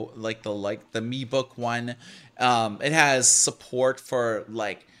MeBook one. It has support for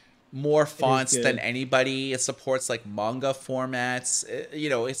like more It is fonts than good. anybody. It supports like manga formats.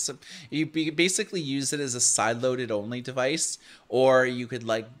 You basically use it as a side loaded only device, or you could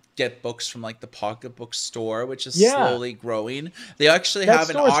like get books from like the Pocketbook store, which is Yeah, slowly growing. They actually that have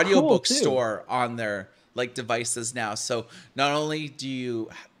an store is cool audiobook too. store on their like devices now. So not only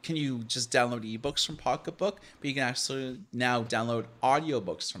can you just download ebooks from Pocketbook, but you can actually now download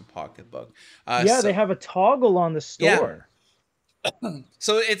audiobooks from Pocketbook. Yeah, they So have a toggle on the yeah, store.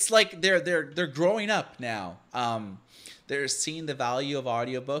 so it's like they're growing up now. They're seeing the value of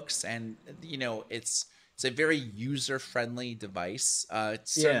audiobooks, and it's a very user friendly device. It Yeah,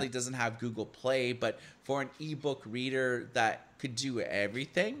 certainly doesn't have Google Play, but for an ebook reader that could do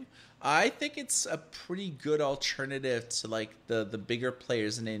everything, I think it's a pretty good alternative to like the bigger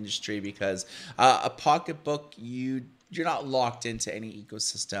players in the industry, because a pocketbook, you're not locked into any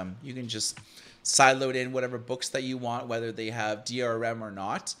ecosystem. You can just sideload in whatever books that you want, whether they have DRM or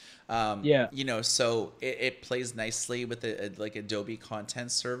not. yeah. So it plays nicely with like Adobe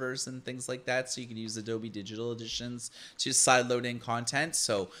content servers and things like that. So you can use Adobe Digital Editions to sideload in content.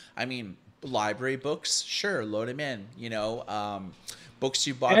 So I mean, library books, sure, load them in. Books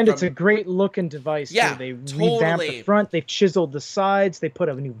you bought And it's from, a great looking device too. yeah, They revamped the totally. front, they've chiseled the sides, they put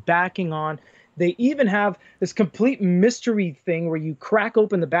a new backing on. They even have this complete mystery thing where you crack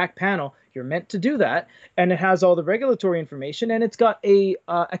open the back panel. You're meant to do that, and it has all the regulatory information, and it's got a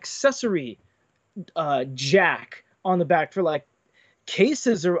accessory jack on the back for like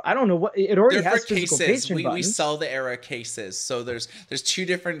cases, or I don't know what. It already They're for has physical cases. patron We buttons. sell the Era cases. So there's two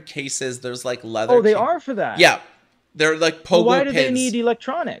different cases. There's like Oh, leather they are for that. Yeah. They're like Well, why pogo do they need pins,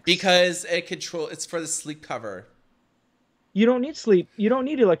 electronics? because it's for the sleep cover. You don't need sleep. You don't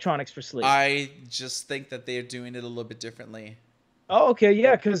need electronics for sleep. I just think that they're doing it a little bit differently. Oh, okay,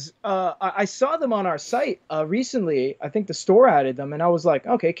 yeah, because I saw them on our site recently. I think the store added them, and I was like,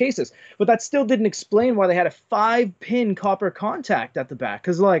 okay, cases. But that still didn't explain why they had a 5-pin copper contact at the back.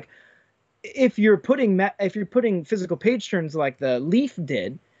 Because like, if you're putting physical page turns like the Leaf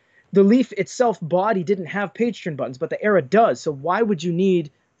did, the Leaf itself body didn't have page turn buttons, but the Era does. So why would you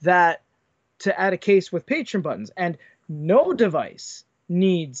need that to add a case with page turn buttons? And no device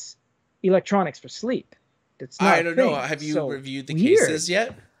needs electronics for sleep. It's not I a don't know. thing. Have you So reviewed the weird. cases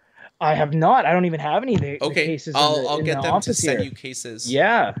yet? I have not. I don't even have any of the Okay, cases I'll in the get them to office send here. you cases.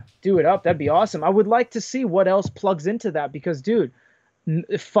 Yeah, do it up. That'd be awesome. I would like to see what else plugs into that because, dude,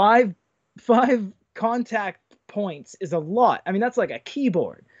 five contact points is a lot. I mean, that's like a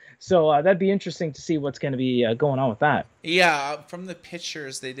keyboard. So that'd be interesting to see what's going to be going on with that. Yeah, from the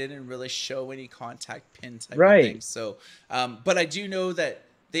pictures, they didn't really show any contact pin type of thing. Right. So, but I do know that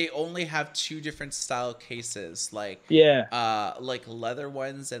they only have two different style cases, Yeah. like leather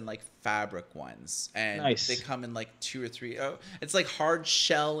ones and like fabric ones, and they Nice. come in like two or three. Oh, it's like hard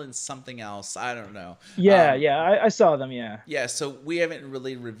shell and something else. I don't know. Yeah. Yeah. I saw them. Yeah. Yeah, so we haven't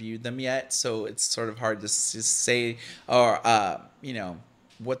really reviewed them yet, so it's sort of hard to say or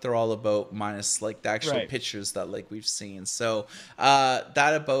what they're all about minus like the actual Right. pictures that like we've seen. So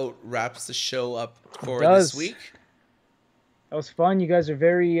that about wraps the show up It for this does. week. That was fun. You guys are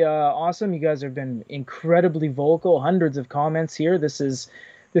very awesome. You guys have been incredibly vocal. Hundreds of comments here. This is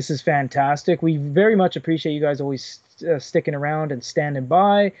fantastic. We very much appreciate you guys always sticking around and standing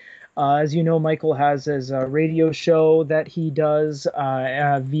by. As you know, Michael has his radio show that he does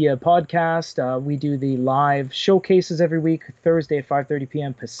via podcast. We do the live showcases every week, Thursday at 5:30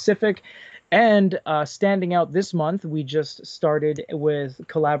 p.m. Pacific. And standing out this month, we just started with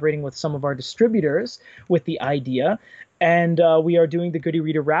collaborating with some of our distributors with the idea. And we are doing the Goody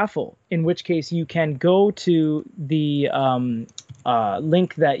Reader raffle, in which case you can go to the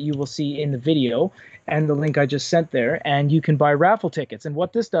link that you will see in the video and the link I just sent there, and you can buy raffle tickets. And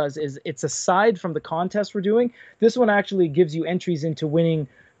what this does is it's aside from the contest we're doing, this one actually gives you entries into winning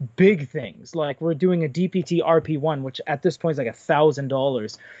big things. Like we're doing a DPT RP1, which at this point is like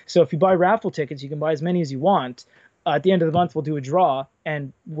 $1,000. So if you buy raffle tickets, you can buy as many as you want. At the end of the month, we'll do a draw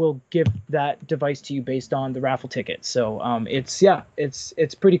and we'll give that device to you based on the raffle ticket. So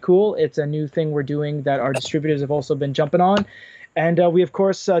it's pretty cool. It's a new thing we're doing that our distributors have also been jumping on. And we, of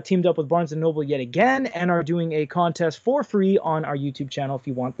course, teamed up with Barnes & Noble yet again and are doing a contest for free on our YouTube channel if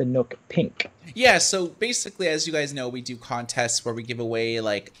you want the Nook Pink. Yeah, so basically, as you guys know, we do contests where we give away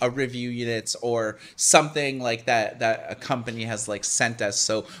like a review unit or something like that a company has like sent us.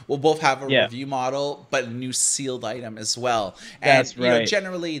 So we'll both have a Yeah, review model, but a new sealed item as well. And that's right.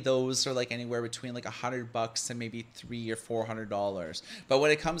 generally those are like anywhere between like $100 and maybe $300 or $400. But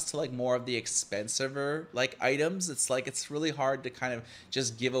when it comes to like more of the expensiver like items, it's really hard to kind of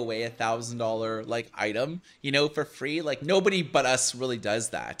just give away $1,000 like item, for free. Like nobody but us really does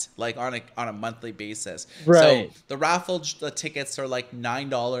that. Like on a monthly basis. So Right. the raffle tickets are like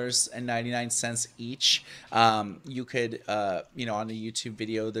 $9.99 each. You could, on the YouTube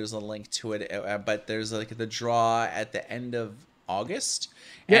video, there's a link to it, but there's like the draw at the end of August,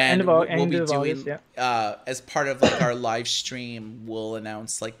 Yeah, and we'll end be of August, doing yeah. as part of like our live stream, we'll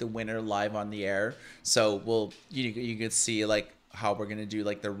announce like the winner live on the air. So you could see like how we're gonna do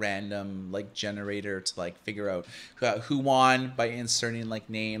like the random like generator to like figure out who won by inserting like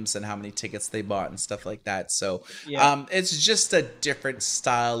names and how many tickets they bought and stuff like that. So Yeah. it's just a different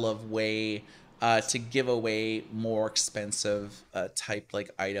style of way to give away more expensive type like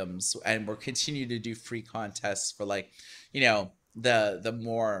items, and we're continue to do free contests for like the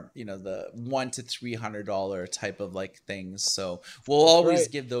more the $100 to $300 type of like things. So we'll That's always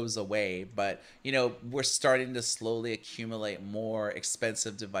right. give those away, but we're starting to slowly accumulate more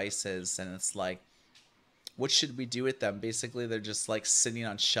expensive devices, and it's like, what should we do with them? Basically, they're just like sitting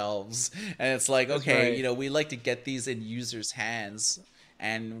on shelves, and it's like, That's okay, right. we like to get these in users' hands,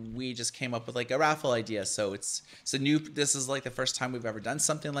 and we just came up with like a raffle idea. So it's a new. This is like the first time we've ever done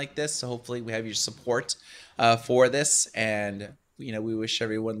something like this. So hopefully, we have your support for this, and we wish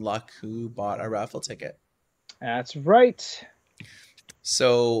everyone luck who bought a raffle ticket. That's right.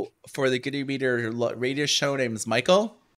 So for the Goody Reader radio show, name is Michael.